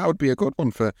fight. That would be a good one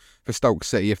for Stoke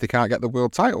City if they can't get the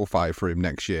world title fight for him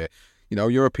next year.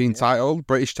 European title,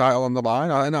 British title on the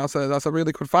line. I think that's a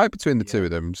really good fight between the two of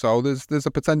them. So there's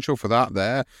a potential for that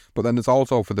there, but then there's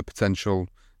also for the potential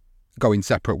going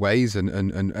separate ways,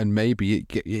 and maybe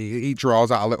it draws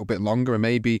out a little bit longer, and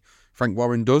maybe Frank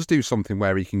Warren does do something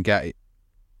where he can get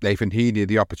Nathan Heaney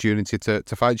the opportunity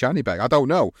to fight Janibek. I don't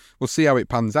know. We'll see how it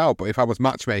pans out. But if I was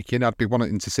matchmaking, I'd be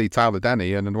wanting to see Tyler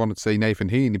Denny and I'd want to see Nathan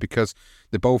Heaney because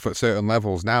they're both at certain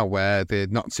levels now where they're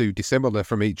not too dissimilar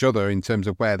from each other in terms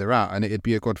of where they're at, and it'd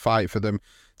be a good fight for them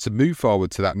to move forward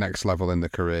to that next level in their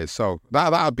careers. So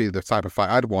that'd be the type of fight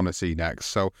I'd want to see next.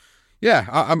 So yeah,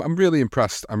 I'm really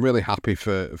impressed. I'm really happy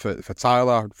for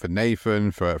Tyler, for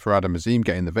Nathan, for Adam Azim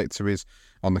getting the victories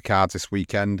on the cards this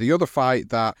weekend. The other fight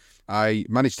that I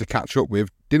managed to catch up with,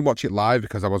 didn't watch it live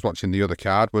because I was watching the other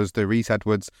card, was the Reese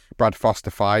Edwards-Brad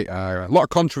Foster fight. A lot of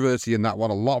controversy in that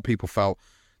one. A lot of people felt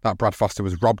that Brad Foster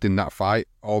was robbed in that fight,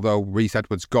 although Reese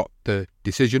Edwards got the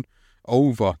decision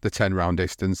over the 10-round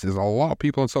distance. There's a lot of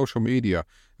people on social media,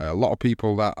 a lot of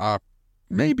people that are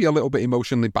maybe a little bit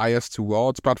emotionally biased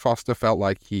towards Brad Foster. Felt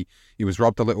like he was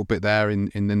robbed a little bit there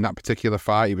in that particular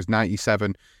fight. It was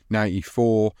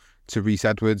 97-94 to Reece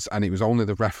Edwards, and it was only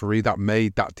the referee that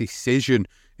made that decision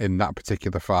in that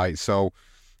particular fight. So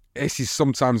this is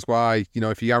sometimes why,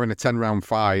 if you're having a 10-round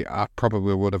fight, I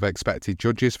probably would have expected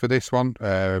judges for this one,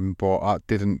 but that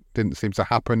didn't seem to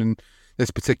happen in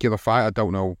this particular fight. I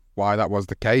don't know why that was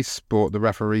the case, but the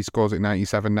referee scores it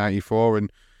 97-94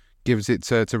 and gives it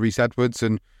to Reece Edwards.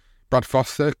 And Brad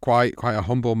Foster, quite a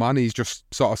humble man, he's just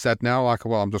sort of said now, like,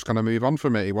 well, I'm just going to move on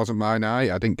from it. It wasn't my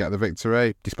night. I didn't get the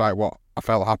victory, despite what I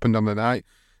felt happened on the night,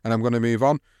 and I'm going to move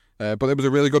on. But it was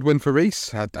a really good win for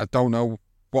Reece. I don't know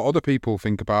what other people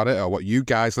think about it, or what you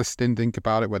guys listening think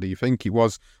about it, whether you think it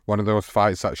was one of those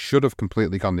fights that should have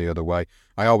completely gone the other way.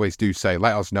 I always do say,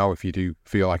 let us know if you do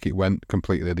feel like it went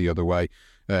completely the other way.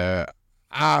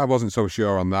 I wasn't so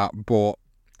sure on that, but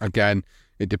again,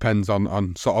 it depends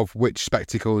on sort of which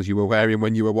spectacles you were wearing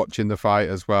when you were watching the fight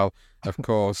as well, of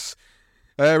course.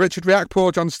 Richard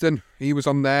Riakporhe, Johnston, he was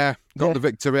on there, got the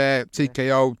victory,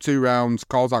 TKO, 2 rounds,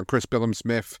 calls out Chris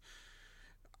Billam-Smith.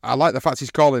 I like the fact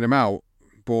he's calling him out,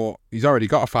 but he's already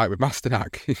got a fight with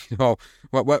Masternak.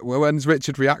 When's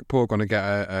Richard Riakporhe going to get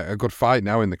a good fight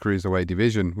now in the cruiserweight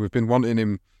division? We've been wanting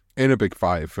him in a big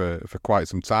fight for quite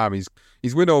some time.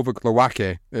 His win over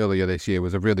Glowacki earlier this year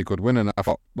was a really good win, and I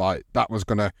thought like that was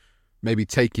going to maybe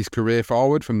take his career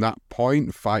forward from that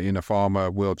point, fighting a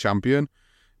former world champion.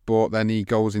 But then he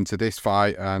goes into this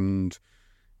fight, and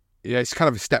it's kind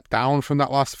of a step down from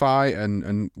that last fight,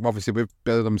 and obviously with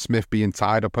Billam-Smith being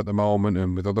tied up at the moment,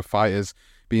 and with other fighters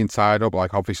being tied up,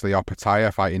 like obviously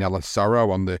Opataya fighting Ellis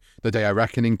Sorrow on the Day of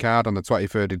Reckoning card on the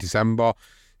 23rd of December.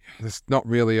 There's not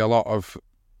really a lot of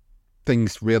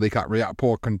things really that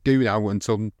Riakporhe can do now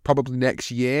until probably next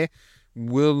year.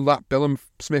 Will that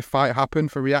Billam-Smith fight happen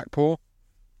for Riakporhe?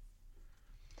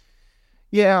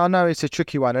 Yeah, I know it's a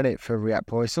tricky one, isn't it, for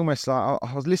Riakporhe? It's almost like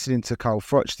I was listening to Cole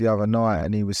Froch the other night,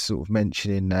 and he was sort of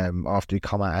mentioning after he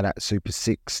come out of that Super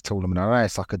 6 tournament, I know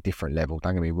it's like a different level,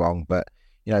 don't get me wrong, but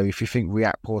if you think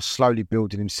Riakporhe's slowly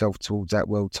building himself towards that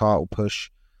world title push,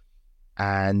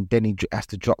 and then he has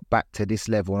to drop back to this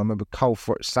level. And I remember Cole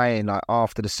Froch saying, like,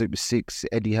 after the Super 6,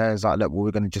 Eddie Hearn's like, look, well,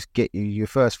 we're going to just get you your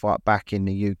first fight back in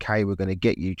the UK. We're going to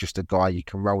get you just a guy you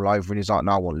can roll over. And he's like,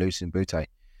 no, I want Lucien Boutte.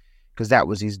 Because that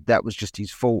was just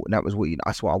his fault. And that was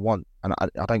that's what I want. And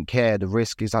I don't care the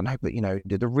risk. He's like, no, but,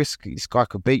 the risk, this guy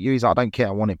could beat you. He's like, I don't care.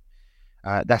 I want him.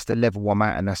 That's the level I'm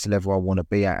at, and that's the level I want to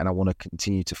be at, and I want to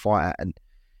continue to fight at. And,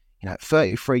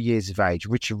 33 years of age,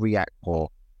 Richard Riakporhe,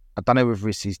 I don't know if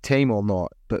it's his team or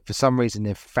not, but for some reason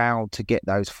they've failed to get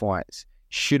those fights.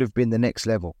 Should have been the next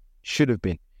level. Should have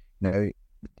been.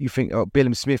 You think,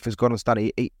 Billam-Smith has gone and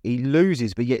studied. He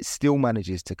loses, but yet still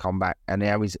manages to come back, and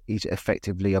now he's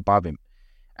effectively above him.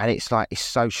 And it's like, it's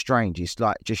so strange. It's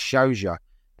like, it just shows you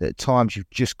that at times you've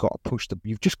just got to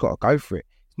you've just got to go for it.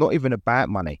 It's not even about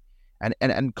money.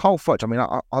 And Cole Froch, I mean,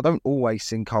 I don't always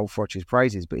sing Cole Froch's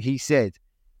praises, but he said,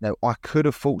 I could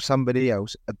have fought somebody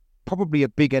else, probably a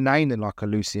bigger name than like a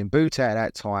Lucien Boutte at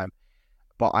that time,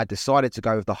 but I decided to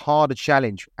go with the harder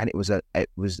challenge, and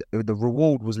the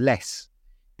reward was less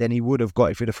than he would have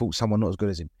got if he'd have fought someone not as good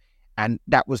as him. And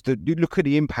that was you look at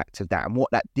the impact of that and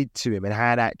what that did to him, and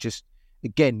how that just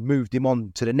again moved him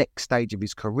on to the next stage of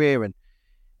his career. And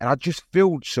I just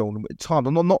feel, Sean, at times,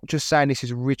 I'm not just saying this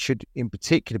is Richard in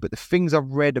particular, but the things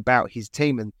I've read about his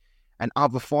team and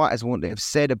other fighters want to have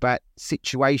said about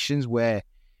situations where,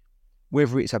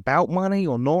 whether it's about money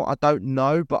or not, I don't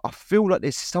know, but I feel like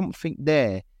there's something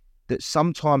there that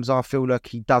sometimes I feel like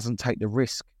he doesn't take the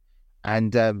risk,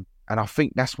 and I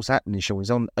think that's what's happening.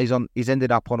 Sean, he's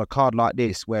ended up on a card like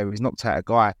this where he's knocked out a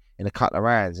guy in a couple of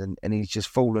rounds, and he's just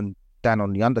fallen down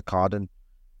on the undercard, and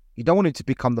you don't want him to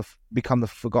become the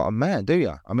forgotten man, do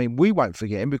you? I mean, we won't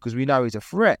forget him because we know he's a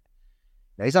threat.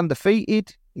 Now, he's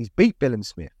undefeated. He's beat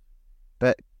Billam-Smith,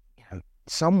 but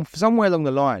somewhere along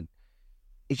the line,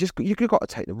 you've got to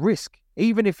take the risk,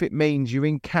 even if it means you're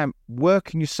in camp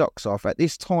working your socks off at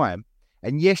this time.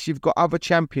 And yes, you've got other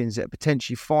champions that are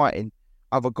potentially fighting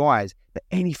other guys, but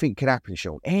anything could happen,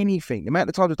 Sean. Anything. The amount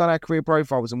of times we've done our career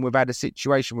profiles and we've had a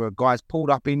situation where a guy's pulled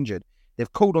up injured,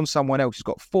 they've called on someone else who's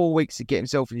got 4 weeks to get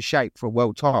himself in shape for a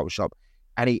world title shot,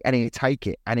 and he take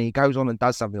it, and he goes on and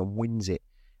does something and wins it.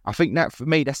 I think that, for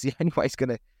me, that's the only way he's going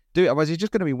to do it. Otherwise, he's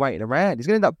just going to be waiting around. He's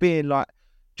going to end up being like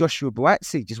Joshua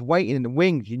Buatsi, just waiting in the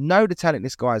wings. You know the talent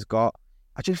this guy's got.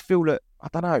 I just feel that, I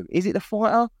don't know, is it the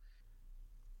fighter?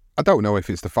 I don't know if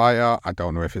it's the fighter. I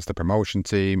don't know if it's the promotion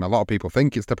team. A lot of people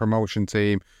think it's the promotion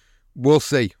team. We'll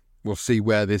see. We'll see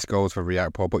where this goes for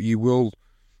Riakporhe. But you will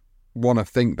want to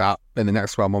think that in the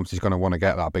next 12 months he's going to want to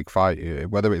get that big fight,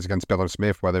 whether it's against Billy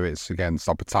Smith, whether it's against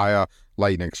Opetaya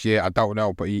late next year. I don't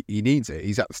know, but he needs it.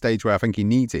 He's at the stage where I think he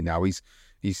needs it now. He's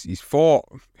fought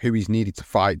who he's needed to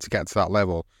fight to get to that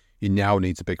level. He now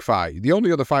needs a big fight. The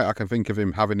only other fight I can think of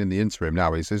him having in the interim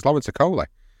now is Lawrence Okoli.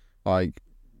 Like,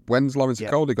 when's Lawrence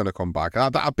Okoli going to come back?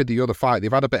 That'd be the other fight.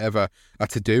 They've had a bit of a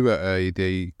to-do at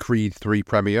the Creed 3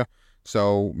 premiere,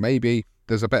 so maybe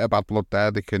there's a bit of bad blood there.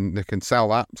 They can sell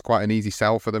that. It's quite an easy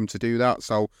sell for them to do that.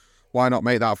 So why not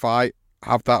make that fight,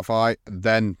 have that fight,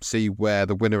 then see where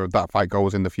the winner of that fight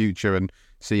goes in the future and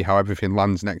see how everything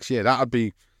lands next year. That'd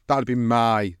be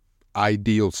my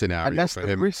ideal scenario. And that's for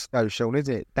the him. risk, though, Sean, is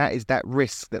it? That is that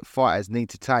risk that fighters need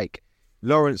to take.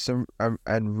 Lawrence and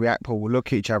Riakporhe will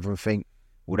look at each other and think,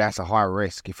 well, that's a high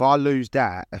risk. If I lose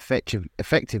that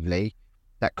effectively,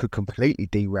 that could completely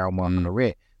derail my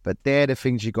career. But they're the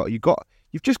things you've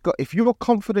just got, if you're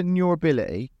confident in your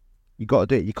ability, you got to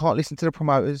do it. You can't listen to the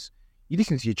promoters. You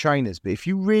listen to your trainers. But if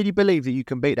you really believe that you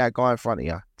can beat that guy in front of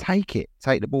you, take it.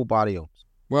 Take the ball by the horns.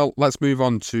 Well, let's move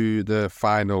on to the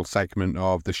final segment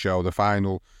of the show, the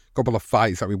final couple of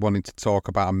fights that we wanted to talk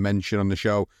about and mention on the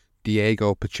show.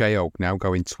 Diego Pacheco now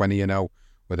going 20-0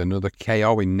 with another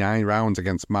KO in 9 rounds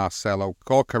against Marcelo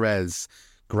Corcarez.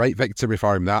 Great victory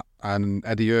for him, that. And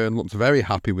Eddie Hearn looked very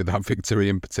happy with that victory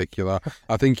in particular.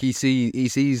 I think he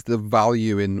sees the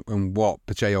value in what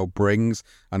Pacheco brings,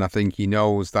 and I think he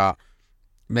knows that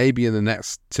maybe in the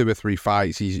next 2 or 3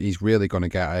 fights he's really going to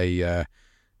get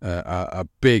a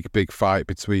big fight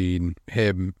between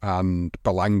him and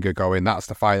Berlanga going. That's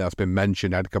the fight that's been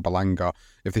mentioned, Edgar Berlanga.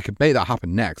 If they could make that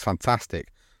happen next, fantastic.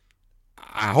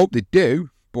 I hope they do,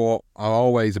 but I'm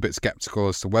always a bit sceptical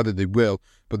as to whether they will.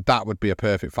 But that would be a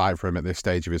perfect fight for him at this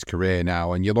stage of his career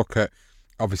now. And you look at,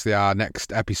 obviously, our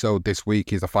next episode this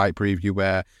week is a fight preview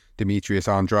where Demetrius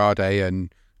Andrade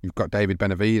and you've got David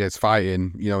Benavidez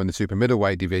fighting, in the super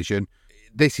middleweight division.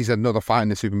 This is another fight in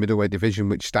the super middleweight division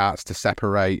which starts to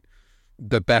separate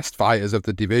the best fighters of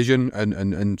the division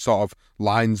and sort of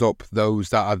lines up those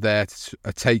that are there to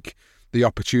take the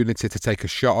opportunity to take a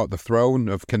shot at the throne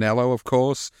of Canelo, of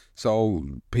course. So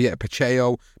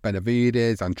Pacheco,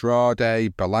 Benavidez,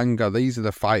 Andrade, Berlanga, these are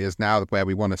the fighters now where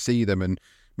we want to see them, and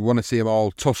we want to see them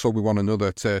all tussle with one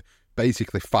another to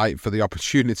basically fight for the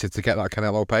opportunity to get that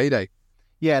Canelo payday.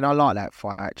 Yeah, and I like that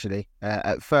fight, actually.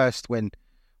 At first, when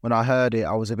I heard it,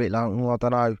 I was a bit like, I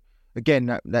don't know.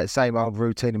 Again, that same old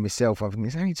routine in myself. I think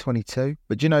it's only 22.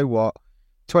 But do you know what?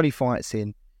 20 fights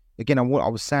in. Again, I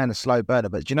was saying a slow burner,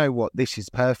 but do you know what? This is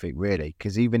perfect, really,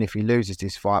 because even if he loses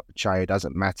this fight, Pacheco,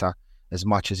 doesn't matter as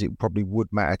much as it probably would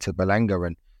matter to Berlanga,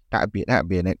 and that'd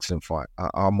be an excellent fight.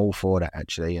 I'm all for that,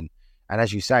 actually. And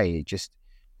as you say,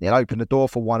 it'll open the door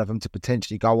for one of them to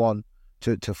potentially go on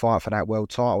to fight for that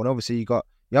world title. And obviously, you got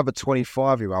the other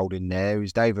 25-year-old in there,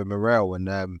 who's David Morrell,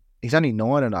 and he's only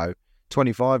 9-0,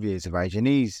 25 years of age, and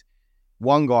he's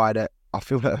one guy that I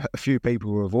feel that a few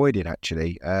people were avoiding,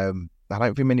 actually. I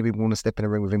don't think many people want to step in the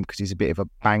ring with him because he's a bit of a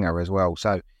banger as well.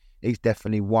 So he's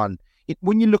definitely one.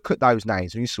 When you look at those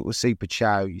names, when you sort of see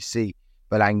Pacheco, you see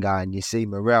Berlanga, and you see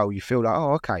Morrell, you feel like,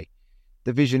 oh, okay,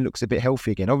 the vision looks a bit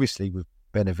healthy again. Obviously with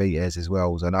Benavidez as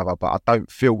well as another, but I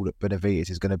don't feel that Benavidez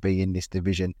is going to be in this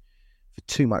division for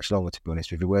too much longer, to be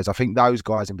honest with you. Whereas I think those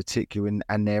guys in particular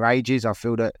and their ages, I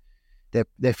feel that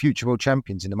they're future world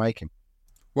champions in the making.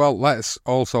 Well, let's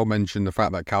also mention the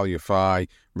fact that Cal Yafai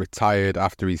retired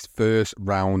after his first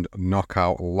round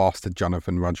knockout loss to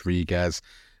Jonathan Rodriguez.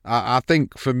 I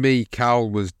think for me, Cal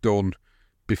was done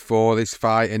before this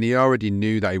fight, and he already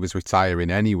knew that he was retiring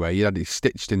anyway. He had it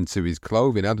stitched into his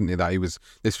clothing, hadn't he, that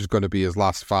this was going to be his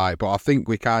last fight. But I think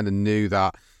we kind of knew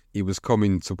that he was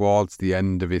coming towards the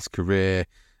end of his career.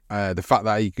 The fact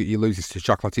that he loses to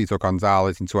Chocolatito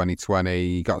Gonzalez in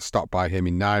 2020, he got stopped by him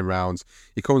in 9 rounds.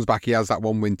 He comes back, he has that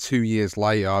one win 2 years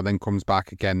later, then comes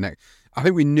back again. I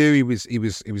think we knew he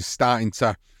was starting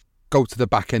to go to the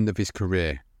back end of his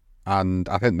career, and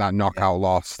I think that knockout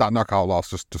loss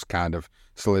just kind of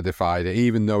solidified it.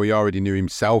 Even though he already knew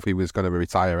himself he was going to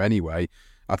retire anyway,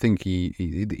 I think he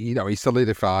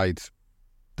solidified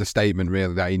the statement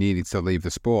really that he needed to leave the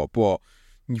sport. But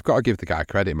you've got to give the guy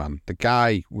credit, man. The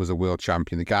guy was a world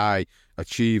champion. The guy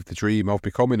achieved the dream of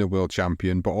becoming a world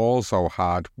champion, but also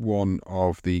had one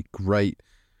of the great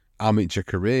amateur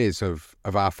careers of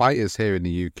our fighters here in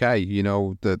the UK.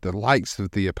 The likes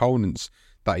of the opponents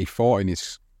that he fought in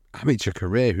his amateur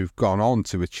career who've gone on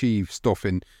to achieve stuff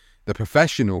in the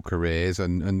professional careers,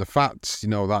 and the fact,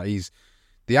 that he's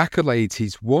the accolades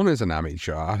he's won as an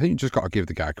amateur. I think you just got to give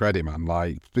the guy credit, man.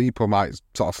 Like, people might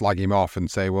sort of slag him off and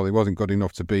say, well, he wasn't good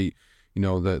enough to beat,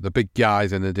 the big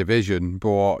guys in the division,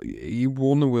 but he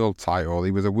won the world title.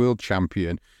 He was a world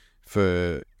champion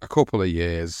for a couple of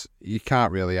years. You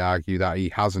can't really argue that he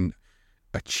hasn't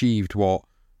achieved what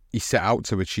he set out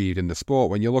to achieve in the sport.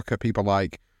 When you look at people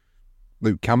like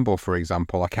Luke Campbell, for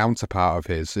example, a counterpart of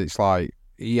his, it's like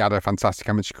he had a fantastic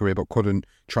amateur career but couldn't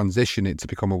transition it to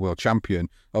become a world champion.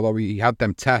 Although he had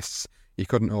them tests, he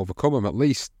couldn't overcome them. At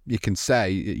least you can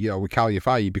say, with Cal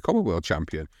Yafai, he become a world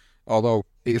champion. Although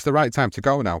it's the right time to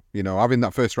go now. Having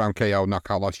that first round KO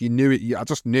knockout loss, you knew it. I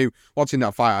just knew, watching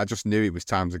that fight, I just knew it was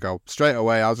time to go. Straight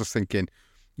away, I was just thinking,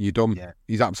 you're done. Yeah.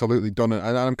 He's absolutely done it.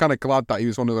 And I'm kind of glad that he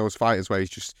was one of those fighters where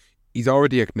he's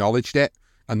already acknowledged it.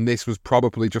 And this was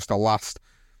probably just a last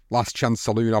chance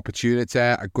saloon opportunity,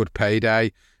 a good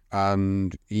payday.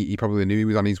 And he probably knew he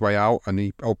was on his way out, and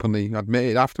he openly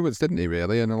admitted afterwards, didn't he,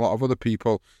 really? And a lot of other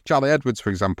people, Charlie Edwards, for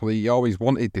example, he always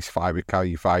wanted this fight with Cal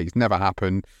Yafai. It's never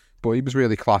happened, but he was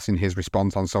really class in his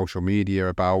response on social media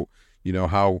about,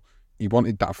 how he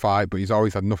wanted that fight, but he's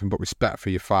always had nothing but respect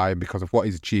for Yafai because of what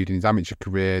he's achieved in his amateur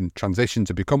career and transition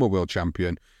to become a world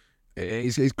champion.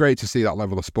 It's great to see that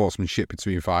level of sportsmanship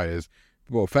between fighters.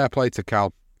 Well, fair play to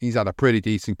Cal. He's had a pretty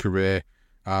decent career,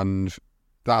 and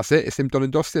that's it. It's him done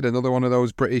and dusted. Another one of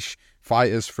those British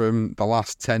fighters from the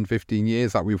last 10, 15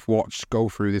 years that we've watched go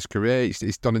through this career.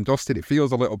 It's done and dusted. It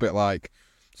feels a little bit like,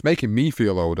 it's making me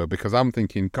feel older because I'm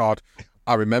thinking, God,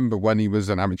 I remember when he was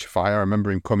an amateur fighter. I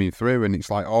remember him coming through, and it's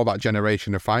like all that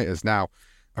generation of fighters now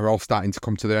are all starting to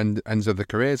come to the ends of their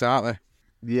careers, aren't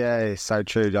they? Yeah, it's so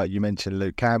true. Like you mentioned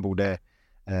Luke Campbell there,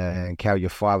 and Cal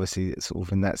Yafai was sort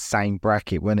of in that same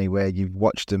bracket, wasn't he, where you've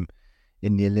watched them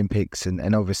in the Olympics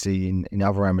and obviously in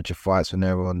other amateur fights when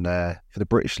they were on for the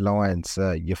British Lions,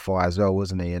 Yafai as well,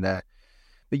 wasn't he? And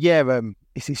but yeah,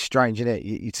 it's strange, isn't it?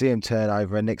 You see him turn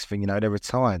over, and next thing you know, they're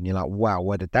retired, and you're like, wow,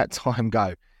 where did that time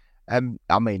go?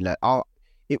 I mean, look,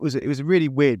 it was really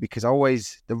weird because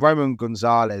the Roman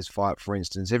Gonzalez fight, for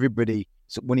instance, everybody,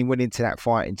 when he went into that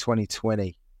fight in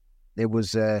 2020, it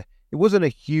wasn't a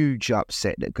huge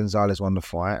upset that Gonzalez won the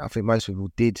fight. I think most people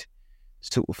did.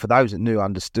 So for those that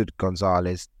understood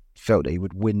Gonzalez, felt that he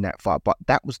would win that fight. But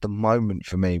that was the moment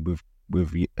for me with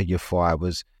Yafai,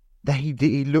 was that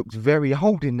he looked very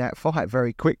old in that fight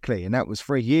very quickly, and that was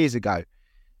 3 years ago.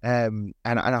 And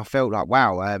I felt like,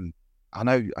 wow, I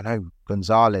know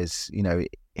Gonzalez,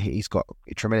 he's got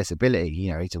tremendous ability.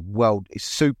 He's a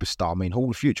superstar. I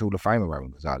mean, future Hall of Famer, Roman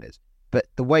Gonzalez. But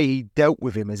the way he dealt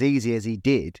with him as easy as he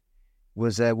did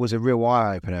was a real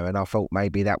eye-opener, and I felt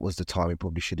maybe that was the time he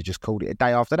probably should have just called it a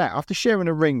day after that, after sharing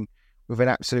a ring with an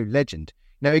absolute legend.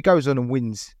 Now, he goes on and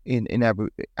wins in Abu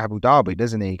Dhabi,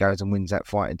 doesn't he? He goes and wins that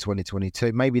fight in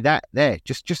 2022. Maybe that there,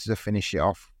 just to finish it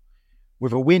off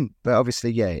with a win. But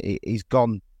obviously, yeah, he's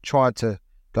tried to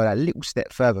go that little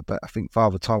step further, but I think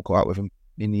Father Time caught up with him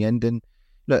in the end. And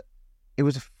look, it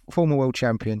was a former world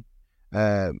champion,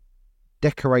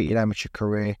 decorated amateur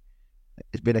career.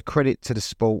 It's been a credit to the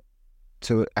sport,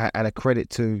 and a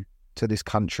credit to this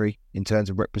country in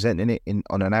terms of representing it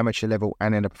on an amateur level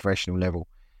and in a professional level.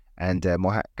 And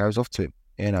my hat goes off to him.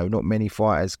 Not many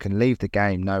fighters can leave the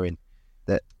game knowing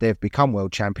that they've become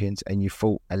world champions, and you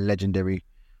fought a legendary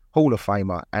Hall of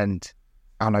Famer. And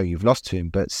I know you've lost to him,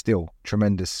 but still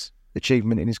tremendous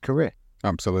achievement in his career.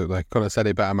 Absolutely. Couldn't have said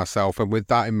it better myself. And with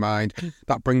that in mind,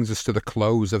 that brings us to the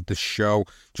close of the show.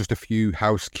 Just a few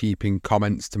housekeeping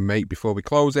comments to make before we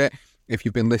close it. If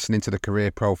you've been listening to the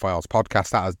Career Profiles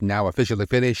podcast, that has now officially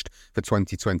finished for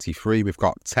 2023. We've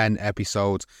got 10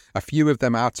 episodes. A few of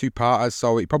them are two-parters,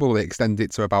 so it probably extends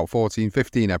it to about 14,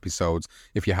 15 episodes.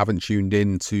 If you haven't tuned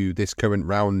in to this current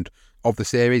round of the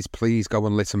series, please go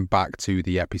and listen back to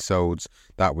the episodes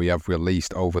that we have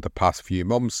released over the past few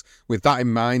months. With that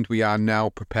in mind, we are now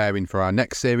preparing for our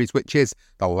next series, which is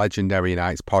the Legendary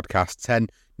Nights podcast. 10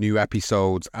 new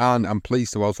episodes, and I'm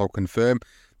pleased to also confirm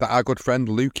that our good friend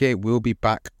Luke will be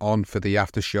back on for the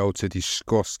after show to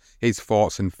discuss his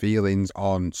thoughts and feelings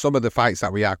on some of the fights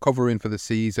that we are covering for the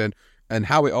season, and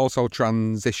how it also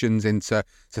transitions into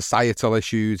societal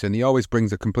issues. And he always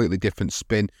brings a completely different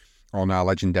spin on our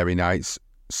Legendary Nights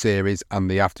series and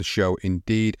the after show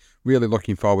indeed. Really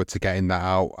looking forward to getting that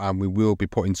out, and we will be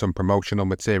putting some promotional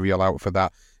material out for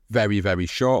that very, very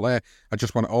shortly. I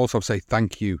just want to also say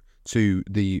thank you to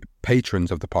the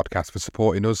patrons of the podcast for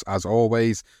supporting us as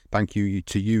always. Thank you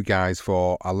to you guys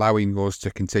for allowing us to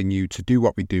continue to do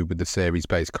what we do with the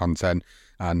series-based content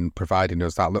and providing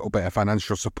us that little bit of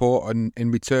financial support. And in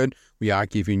return, we are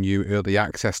giving you early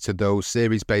access to those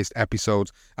series-based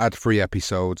episodes, ad-free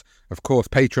episodes, of course,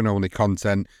 patron-only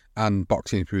content, and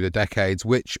Boxing Through the Decades,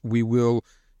 which we will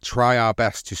try our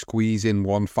best to squeeze in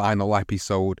one final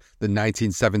episode. The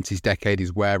 1970s decade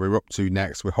is where we're up to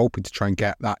next. We're hoping to try and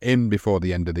get that in before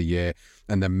the end of the year,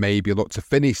 and then maybe look to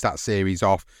finish that series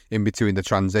off in between the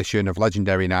transition of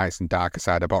Legendary Nights and Darker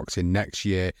Side of Boxing next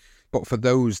year. But for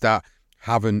those that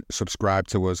haven't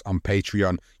subscribed to us on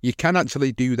Patreon, you can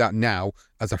actually do that now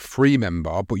as a free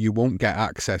member, but you won't get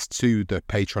access to the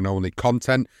Patreon only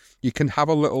content. You can have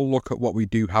a little look at what we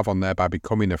do have on there by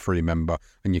becoming a free member,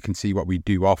 and you can see what we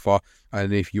do offer.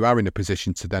 And if you are in a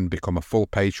position to then become a full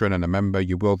patron and a member,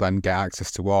 you will then get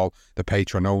access to all the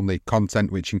Patreon only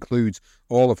content, which includes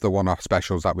all of the one-off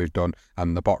specials that we've done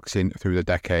and the Boxing Through the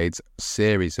Decades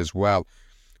series as well.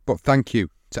 But thank you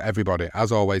to everybody,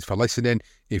 as always, for listening.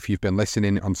 If you've been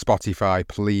listening on Spotify,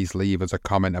 please leave us a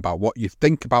comment about what you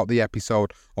think about the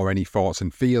episode, or any thoughts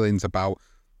and feelings about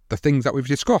the things that we've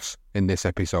discussed in this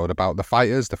episode, about the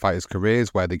fighters' careers,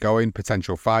 where they're going,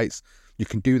 potential fights. You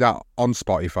can do that on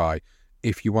Spotify.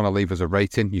 If you want to leave us a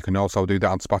rating, you can also do that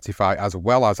on Spotify as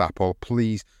well as Apple.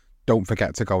 Please don't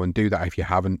forget to go and do that if you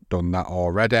haven't done that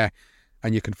already.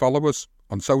 And you can follow us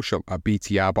on social at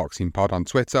BTR Boxing Pod on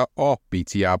Twitter, or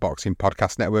BTR Boxing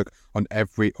Podcast Network on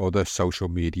every other social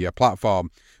media platform.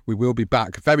 We will be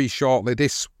back very shortly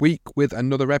this week with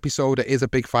another episode. It is a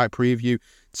big fight preview.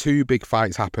 2 big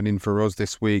fights happening for us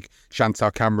this week.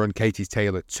 Chantal Cameron, Katie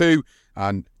Taylor 2,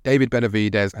 and David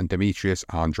Benavidez and Demetrius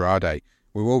Andrade.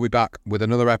 We will be back with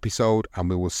another episode, and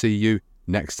we will see you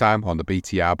next time on the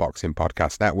BTR Boxing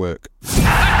Podcast Network. The dream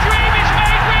is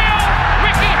made real.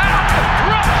 Ricky Hatton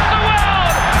rocks the world.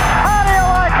 How do you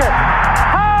like it?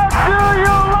 How do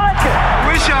you like it?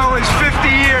 Wish I was 50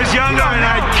 years younger and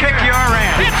I'd kick your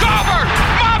ass. It's over.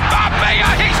 Mamma mia,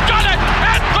 he's done it.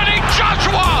 Anthony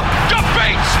Joshua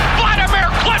defeats Vladimir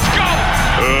Klitschko.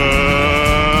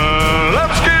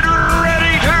 Let's get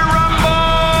ready to rumble!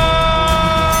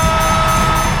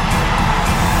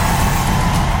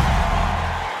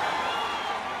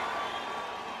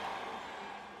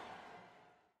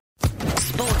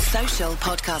 Sports Social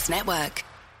Podcast Network.